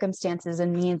everybody's circumstances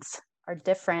and needs are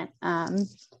different. And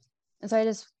so I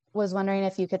just was wondering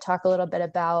if you could talk a little bit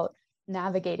about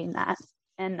navigating that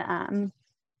and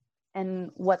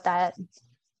what that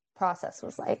process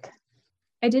was like.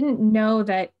 I didn't know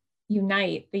that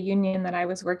Unite, the union that I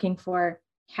was working for,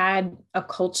 had a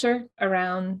culture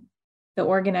around the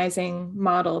organizing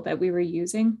model that we were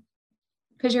using.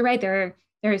 Because you're right, there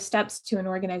are steps to an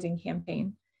organizing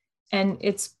campaign. And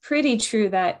it's pretty true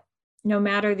that no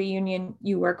matter the union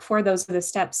you work for, those are the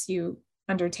steps you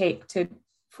undertake to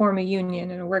form a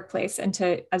union in a workplace and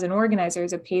to, as an organizer,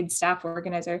 as a paid staff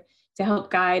organizer, to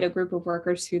help guide a group of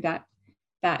workers through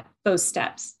those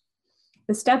steps.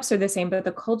 The steps are the same, but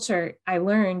the culture I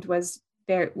learned was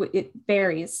it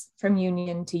varies from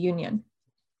union to union.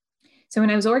 So when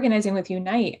I was organizing with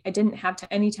Unite, I didn't have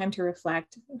any time to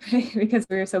reflect, right? Because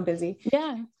we were so busy.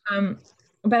 Yeah.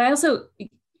 But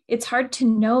it's hard to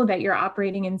know that you're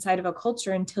operating inside of a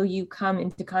culture until you come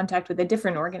into contact with a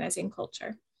different organizing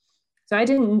culture. So I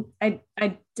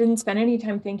didn't spend any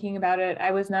time thinking about it.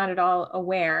 I was not at all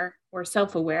aware or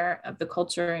self-aware of the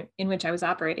culture in which I was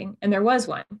operating. And there was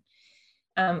one,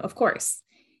 of course.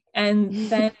 And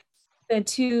then the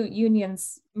two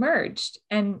unions merged,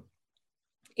 and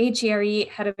HERE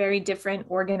had a very different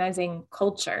organizing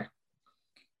culture.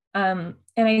 And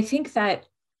I think that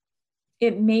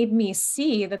it made me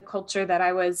see the culture that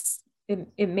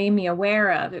it made me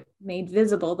aware of, it made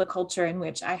visible the culture in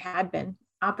which I had been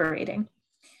operating.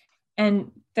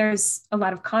 And there's a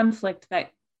lot of conflict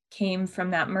that came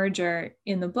from that merger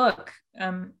in the book,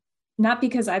 not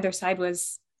because either side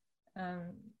was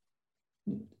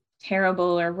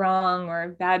terrible or wrong or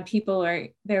bad people, or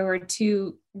there were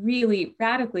two really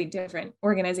radically different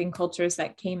organizing cultures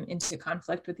that came into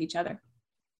conflict with each other.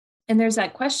 And there's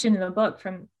that question in the book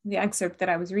from the excerpt that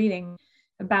I was reading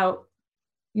about,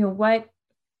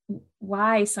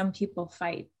 why some people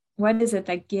fight. What is it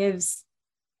that gives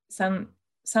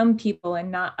some people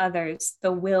and not others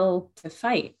the will to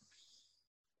fight.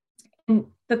 And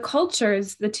the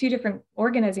cultures, the two different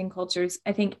organizing cultures,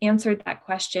 I think answered that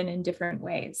question in different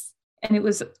ways. And it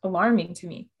was alarming to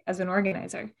me as an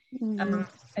organizer.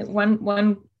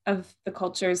 One of the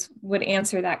cultures would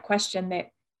answer that question that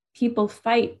people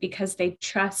fight because they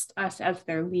trust us as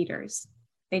their leaders.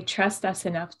 They trust us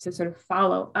enough to sort of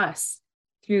follow us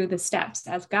through the steps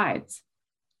as guides.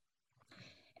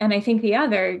 And I think the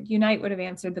other, Unite, would have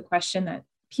answered the question that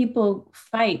people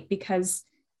fight because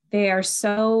they are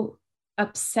so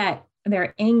upset,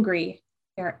 they're angry,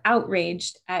 they're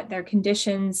outraged at their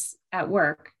conditions at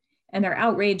work, and they're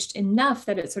outraged enough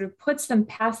that it sort of puts them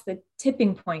past the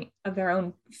tipping point of their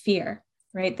own fear,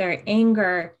 right? Their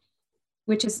anger,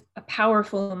 which is a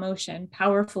powerful emotion,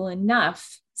 powerful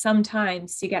enough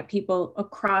sometimes to get people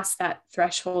across that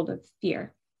threshold of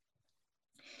fear.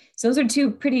 So those are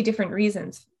two pretty different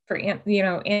reasons for,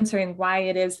 answering why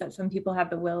it is that some people have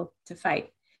the will to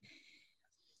fight.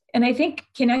 And I think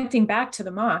connecting back to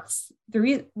the moths,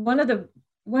 one of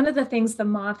the things the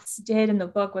moths did in the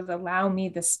book was allow me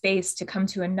the space to come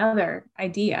to another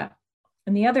idea.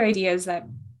 And the other idea is that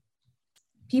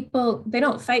people, they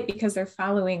don't fight because they're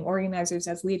following organizers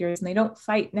as leaders, and they don't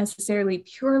fight necessarily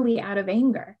purely out of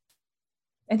anger.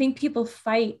 I think people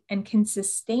fight and can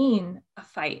sustain a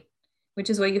fight, which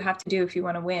is what you have to do if you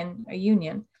want to win a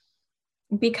union,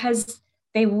 because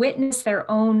they witness their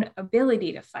own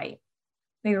ability to fight.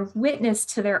 They are witness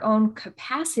to their own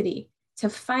capacity to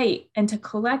fight and to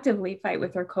collectively fight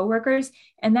with their coworkers,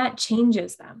 and that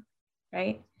changes them,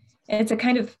 right? And it's a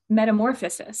kind of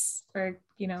metamorphosis, or,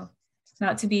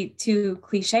 not to be too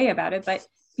cliche about it, but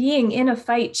being in a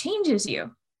fight changes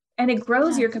you, and it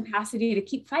grows your capacity to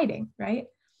keep fighting, right?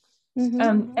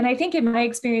 And I think in my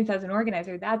experience as an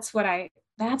organizer, that's what I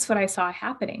saw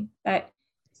happening, that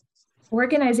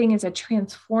organizing is a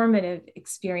transformative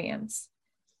experience.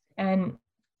 And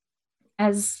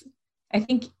as I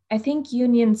think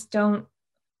unions don't,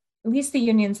 at least the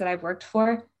unions that I've worked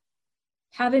for,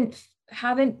 haven't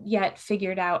yet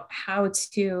figured out how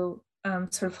to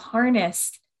sort of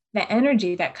harness the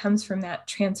energy that comes from that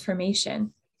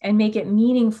transformation and make it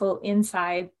meaningful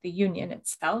inside the union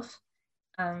itself.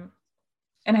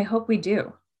 And I hope we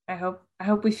do. I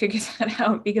hope we figure that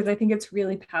out, because I think it's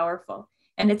really powerful.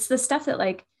 And it's the stuff that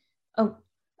like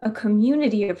a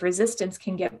community of resistance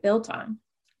can get built on.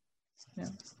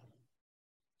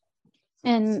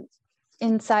 And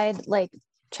inside, like,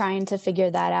 trying to figure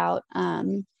that out,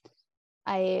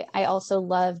 I also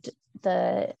loved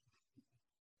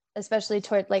especially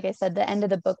toward, like I said, the end of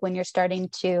the book, when you're starting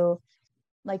to,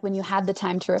 like, when you had the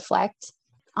time to reflect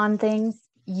on things,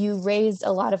 you raised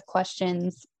a lot of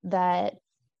questions that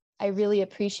I really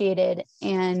appreciated,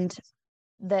 and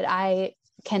that I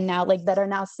can now, like, that are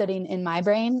now sitting in my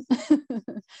brain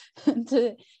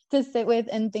to sit with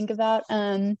and think about,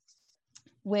 they're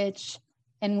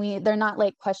not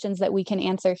like questions that we can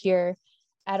answer here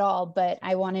at all, but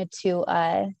I wanted to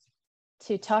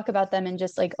talk about them and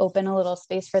just like open a little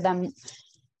space for them.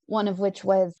 One of which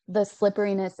was the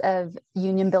slipperiness of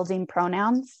union building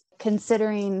pronouns,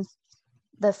 considering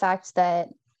the fact that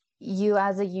you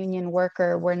as a union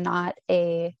worker were not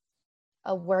a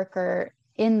worker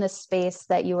in the space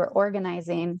that you were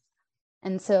organizing.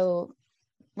 And so,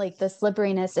 like, the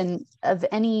slipperiness of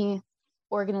any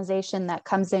organization that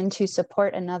comes in to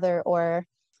support another or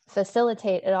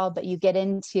facilitate it all, but you get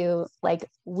into like,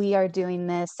 we are doing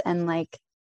this, and like,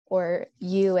 or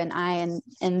you and I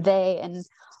and they and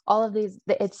all of these,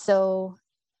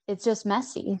 it's just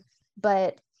messy.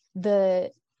 But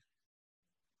the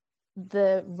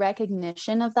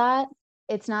recognition of that,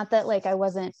 it's not that like I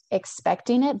wasn't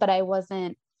expecting it, but I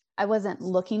wasn't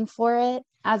looking for it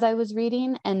as I was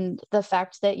reading. And the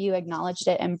fact that you acknowledged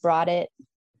it and brought it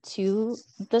to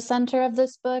the center of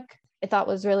this book, I thought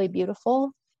was really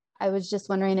beautiful. I was just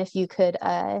wondering if you could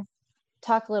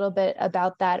talk a little bit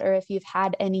about that, or if you've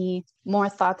had any more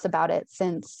thoughts about it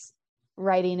since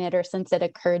writing it, or since it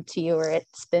occurred to you, or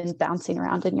it's been bouncing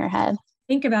around in your head.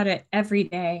 Think about it every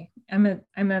day. I'm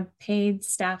a paid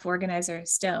staff organizer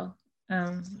still,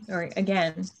 or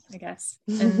again, I guess.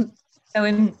 And so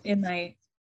in my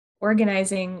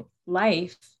organizing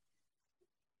life,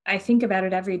 I think about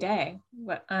it every day.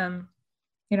 I'm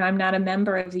not a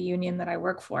member of the union that I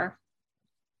work for.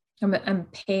 I'm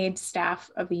paid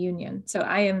staff of a union. So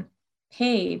I am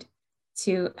paid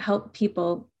to help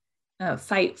people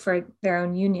fight for their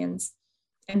own unions.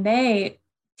 And they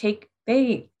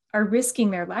are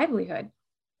risking their livelihood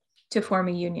to form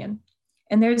a union.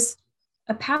 And there's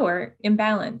a power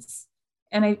imbalance.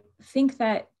 And I think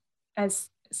that as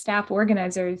staff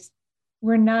organizers,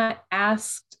 we're not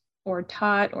asked or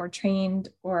taught or trained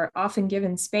or often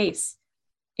given space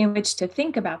in which to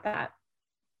think about that.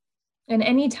 And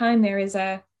anytime there is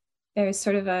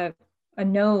sort of a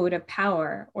node of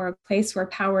power or a place where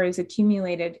power is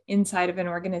accumulated inside of an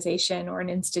organization or an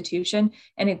institution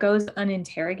and it goes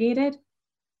uninterrogated,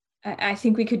 I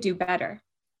think we could do better.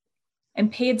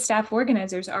 And paid staff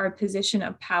organizers are a position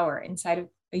of power inside of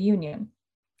a union.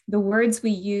 The words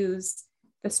we use,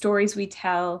 the stories we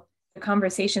tell, the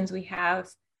conversations we have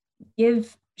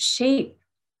give shape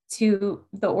to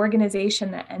the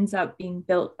organization that ends up being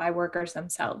built by workers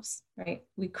themselves, right?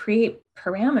 We create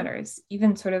parameters,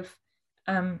 even sort of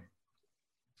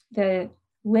the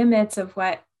limits of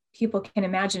what people can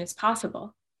imagine is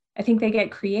possible. I think they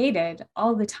get created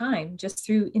all the time just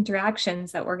through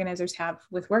interactions that organizers have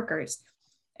with workers.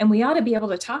 And we ought to be able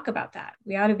to talk about that.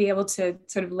 We ought to be able to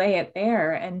sort of lay it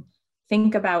bare and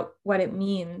think about what it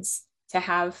means to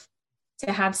have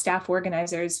staff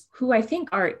organizers who I think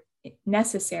are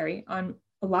necessary on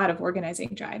a lot of organizing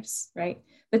drives, right?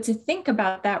 But to think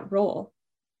about that role,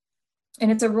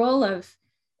 and it's a role of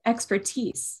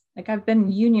expertise. Like I've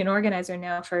been union organizer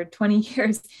now for 20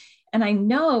 years, and I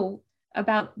know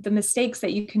about the mistakes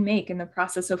that you can make in the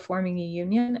process of forming a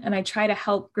union. And I try to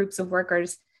help groups of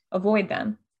workers avoid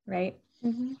them, right?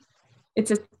 Mm-hmm.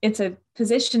 It's a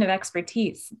position of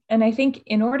expertise. And I think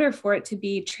in order for it to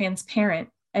be transparent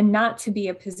and not to be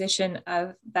a position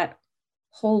of that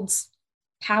holds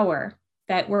power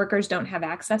that workers don't have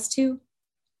access to,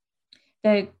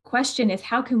 the question is,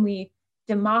 how can we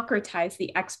democratize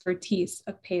the expertise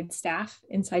of paid staff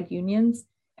inside unions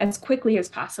as quickly as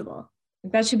possible?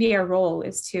 That should be our role,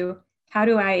 is to how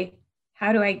do I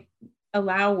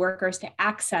allow workers to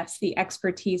access the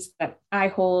expertise that I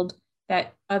hold,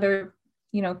 that other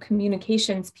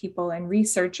communications people and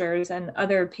researchers and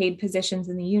other paid positions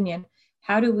in the union,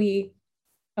 how do we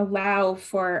allow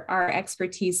for our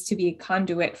expertise to be a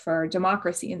conduit for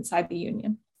democracy inside the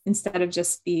union instead of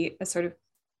just be a sort of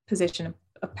position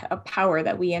of power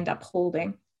that we end up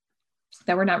holding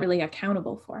that we're not really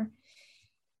accountable for?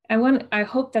 I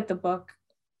hope that the book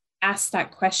asks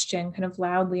that question kind of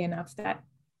loudly enough that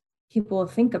people will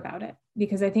think about it,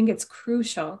 because I think it's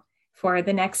crucial for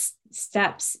the next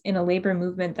steps in a labor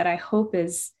movement that I hope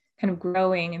is kind of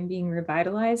growing and being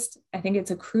revitalized. I think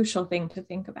it's a crucial thing to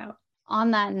think about.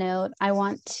 On that note, I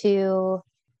want to,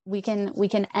 we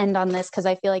can end on this because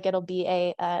I feel like it'll be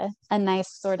a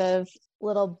nice sort of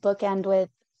little bookend with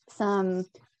some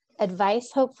advice,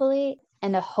 hopefully,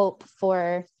 and a hope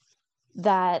for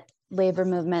that labor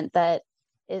movement that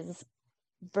is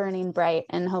burning bright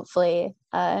and hopefully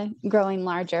growing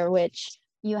larger, which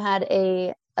you had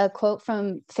a quote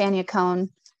from Fania Cone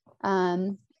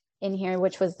in here,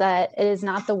 which was that it is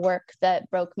not the work that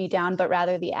broke me down, but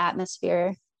rather the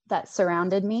atmosphere that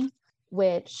surrounded me,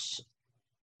 which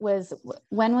was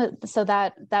so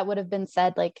that would have been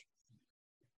said like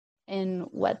in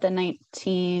the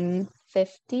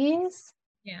 1950s.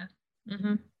 Yeah.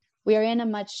 Mm-hmm. We are in a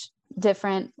much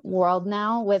different world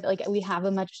now with we have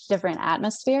a much different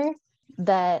atmosphere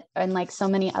that, and like so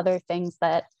many other things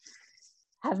that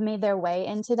have made their way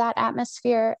into that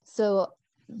atmosphere. So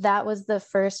that was the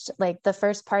first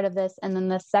part of this. And then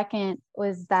the second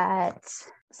was that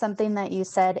something that you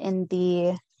said in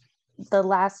the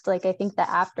last, I think the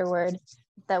afterword,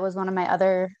 that was one of my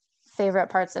other favorite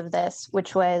parts of this,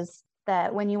 which was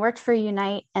that when you worked for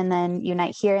Unite and then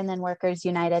Unite Here and then Workers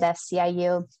Unite at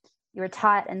SCIU, you were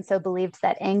taught and so believed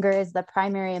that anger is the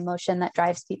primary emotion that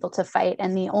drives people to fight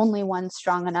and the only one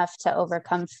strong enough to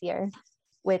overcome fear,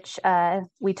 which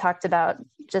we talked about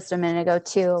just a minute ago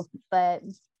too, but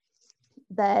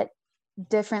that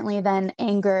differently than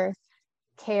anger,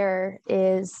 care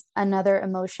is another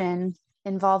emotion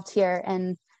involved here,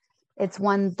 and it's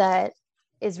one that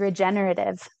is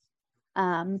regenerative,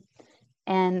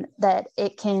 and that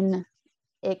it can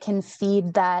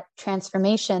feed that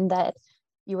transformation that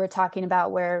you were talking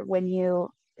about, where when you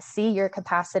see your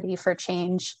capacity for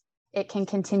change, it can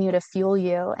continue to fuel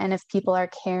you. And if people are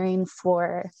caring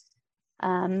for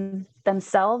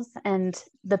themselves and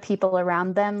the people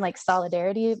around them,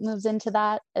 solidarity moves into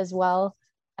that as well.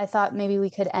 I thought maybe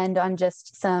we could end on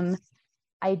just some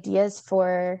ideas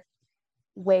for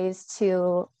ways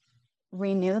to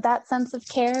renew that sense of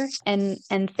care and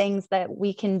things that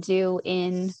we can do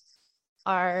in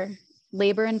our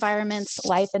labor environments,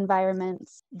 life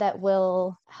environments, that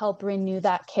will help renew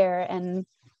that care and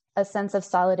a sense of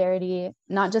solidarity,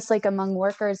 not just among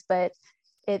workers, but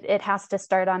it has to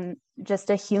start on just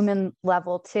a human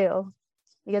level too,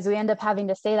 because we end up having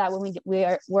to say that when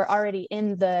we're already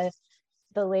in the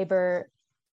labor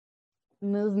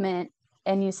movement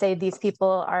and you say these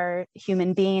people are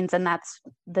human beings and that's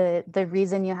the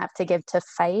reason you have to give to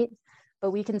fight,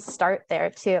 but we can start there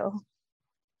too.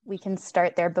 We can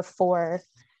start there before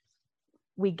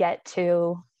we get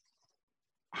to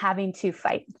having to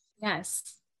fight.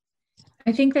 Yes.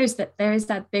 I think there is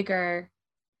that bigger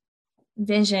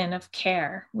vision of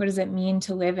care. What does it mean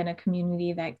to live in a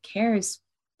community that cares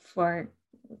for,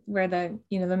 where the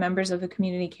members of the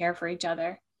community care for each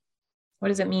other? What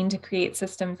does it mean to create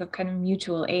systems of kind of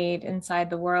mutual aid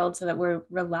inside the world so that we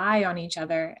rely on each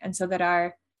other, and so that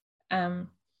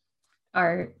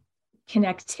our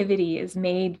connectivity is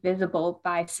made visible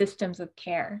by systems of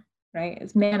care, right?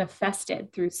 It's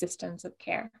manifested through systems of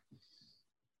care.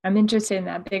 I'm interested in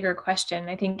that bigger question.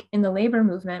 I think in the labor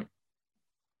movement,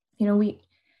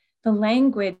 the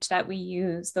language that we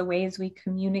use, the ways we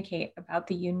communicate about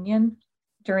the union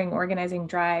during organizing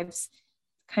drives,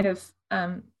 kind of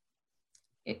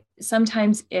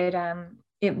sometimes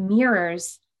it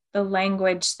mirrors the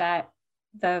language that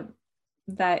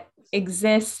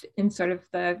exists in sort of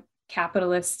the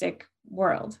capitalistic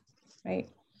world, right?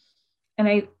 And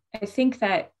I think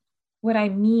that what I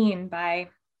mean by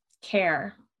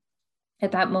care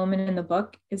at that moment in the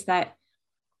book is that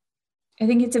I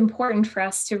think it's important for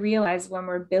us to realize when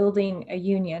we're building a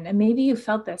union, and maybe you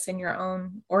felt this in your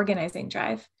own organizing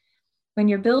drive, when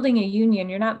you're building a union,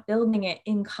 you're not building it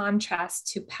in contrast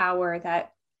to power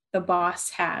that the boss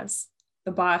has.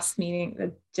 The boss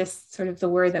meaning just sort of the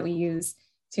word that we use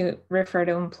to refer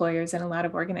to employers in a lot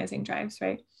of organizing drives,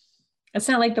 right? It's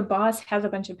not like the boss has a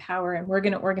bunch of power and we're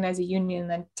going to organize a union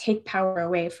and then take power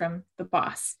away from the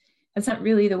boss. That's not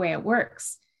really the way it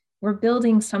works. We're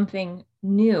building something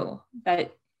new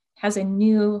that has a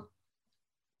new,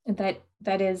 that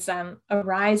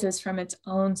arises from its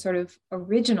own sort of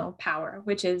original power,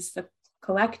 which is the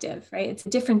collective, right? It's a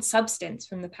different substance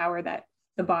from the power that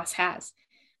the boss has.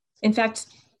 In fact,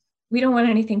 we don't want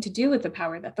anything to do with the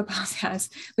power that the boss has.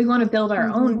 We want to build our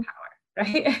own power,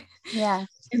 right? Yeah.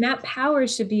 And that power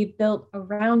should be built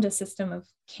around a system of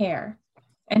care.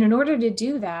 And in order to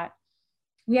do that,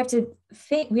 we have to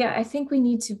think, I think we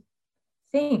need to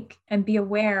think and be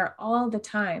aware all the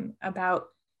time about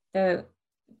the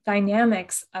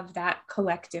dynamics of that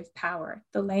collective power,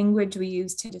 the language we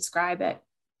use to describe it,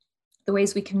 the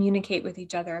ways we communicate with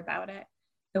each other about it,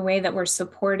 the way that we're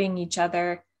supporting each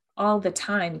other all the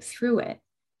time through it,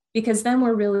 because then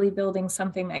we're really building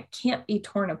something that can't be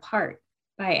torn apart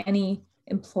by any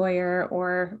employer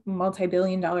or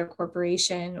multi-billion-dollar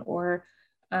corporation or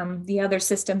the other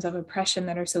systems of oppression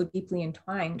that are so deeply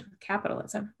entwined with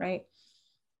capitalism, right?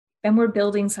 Then we're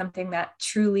building something that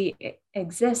truly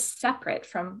exists separate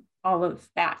from all of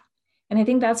that. And I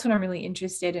think that's what I'm really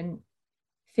interested in,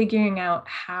 figuring out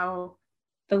how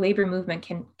the labor movement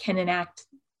can enact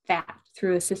that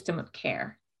through a system of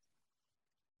care.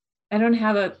 I don't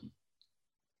have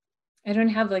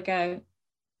like a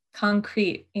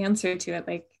concrete answer to it,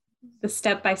 like the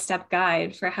step-by-step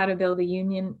guide for how to build a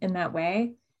union in that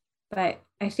way. But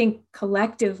I think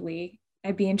collectively,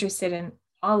 I'd be interested in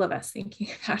all of us thinking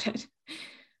about it.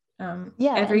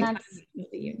 Every time we build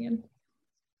the union.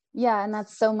 Yeah, and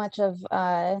that's so much of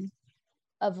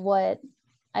what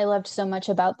I loved so much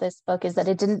about this book, is that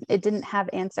it didn't have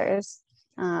answers,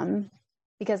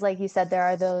 because, like you said, there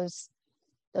are those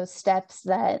steps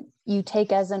that you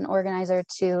take as an organizer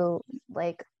to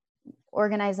like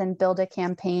organize and build a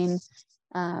campaign.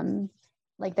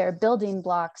 Like there are building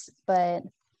blocks, but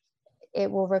it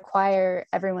will require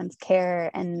everyone's care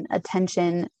and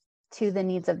attention to the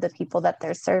needs of the people that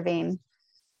they're serving,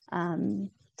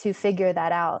 to figure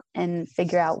that out and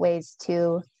figure out ways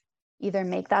to either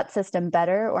make that system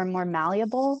better or more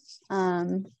malleable,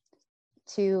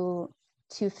 to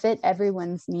fit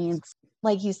everyone's needs.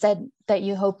 Like you said, that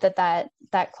you hope that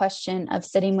question of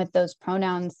sitting with those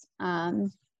pronouns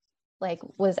like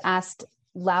was asked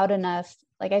loud enough.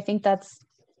 Like I think that's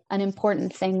an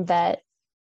important thing that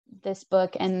this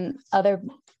book and other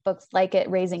books like it,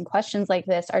 raising questions like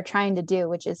this, are trying to do,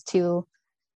 which is to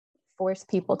force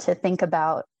people to think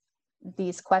about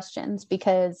these questions,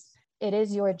 because it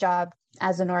is your job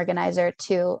as an organizer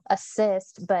to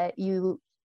assist, but you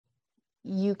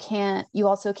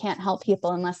also can't help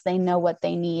people unless they know what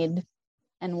they need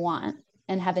and want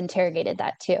and have interrogated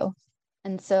that too.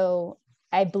 And so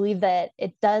I believe that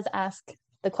it does ask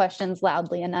the questions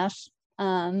loudly enough.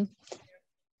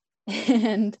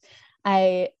 And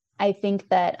I think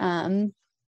that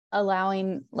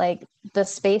allowing like the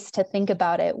space to think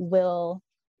about it will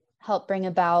help bring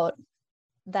about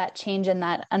that change and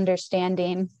that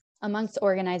understanding amongst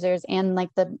organizers and like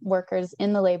the workers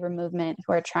in the labor movement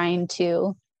who are trying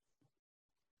to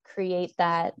create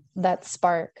that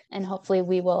spark. And hopefully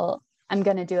I'm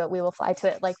going to do it. We will fly to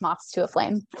it like moths to a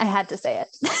flame. I had to say it.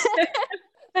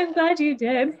 I'm glad you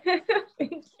did.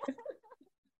 Thank you.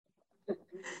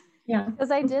 Yeah.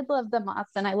 Because I did love the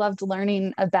moths, and I loved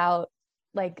learning about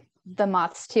like the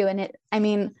moths too. And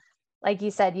like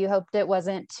you said, you hoped it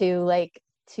wasn't too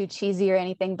cheesy or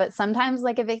anything, but sometimes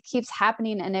like if it keeps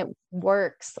happening and it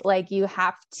works, like you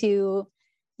have to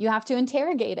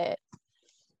interrogate it.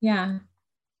 Yeah.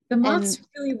 The moths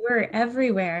really were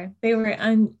everywhere. They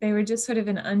were just sort of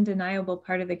an undeniable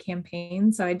part of the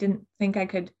campaign. So I didn't think I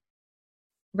could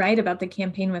write about the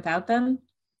campaign without them.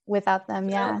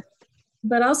 Yeah.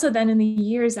 But also then in the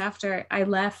years after I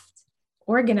left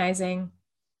organizing,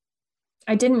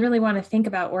 I didn't really want to think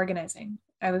about organizing.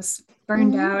 I was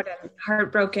burned out and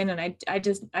heartbroken, and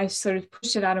I sort of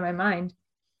pushed it out of my mind.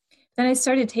 Then I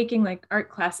started taking like art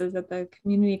classes at the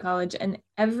community college, and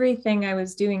everything I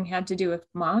was doing had to do with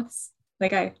moths.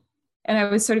 I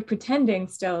was sort of pretending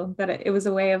still that it was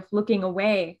a way of looking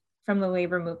away from the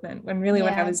labor movement, when really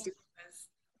what I was doing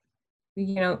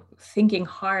was, thinking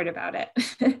hard about it.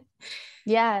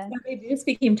 Yeah. So they just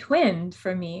became twinned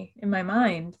for me in my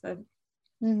mind. The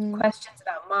questions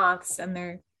about moths and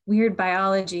their weird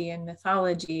biology and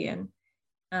mythology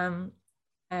and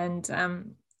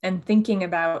thinking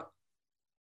about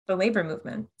the labor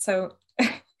movement. So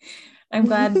I'm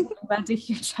glad to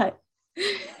hear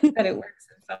that it works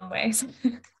in some ways.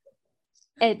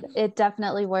 It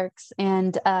definitely works.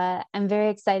 And I'm very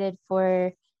excited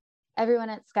for everyone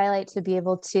at Skylight to be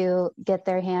able to get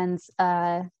their hands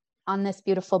on this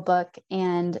beautiful book,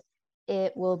 and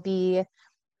it will be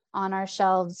on our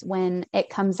shelves when it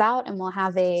comes out, and we'll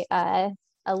have a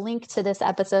link to this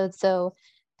episode so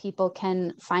people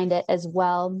can find it as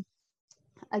well.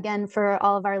 Again, for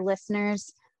all of our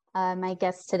listeners, my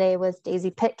guest today was Daisy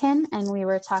Pitkin, and we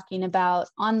were talking about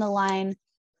On the Line,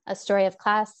 a story of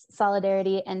class,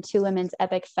 solidarity, and two women's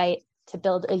epic fight to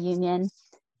build a union.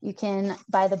 You can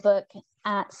buy the book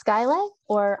at Skylight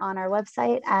or on our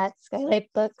website at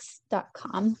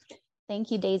skylightbooks.com.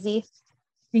 Thank you, Daisy.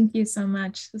 Thank you so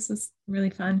much. This was really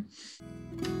fun.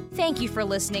 Thank you for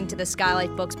listening to the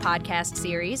Skylight Books podcast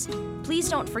series. Please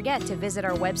don't forget to visit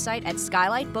our website at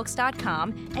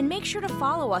skylightbooks.com and make sure to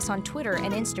follow us on Twitter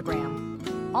and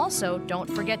Instagram. Also, don't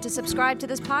forget to subscribe to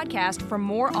this podcast for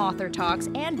more author talks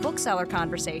and bookseller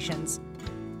conversations.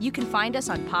 You can find us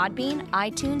on Podbean,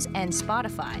 iTunes, and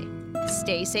Spotify.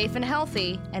 Stay safe and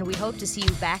healthy, and we hope to see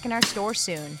you back in our store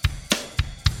soon.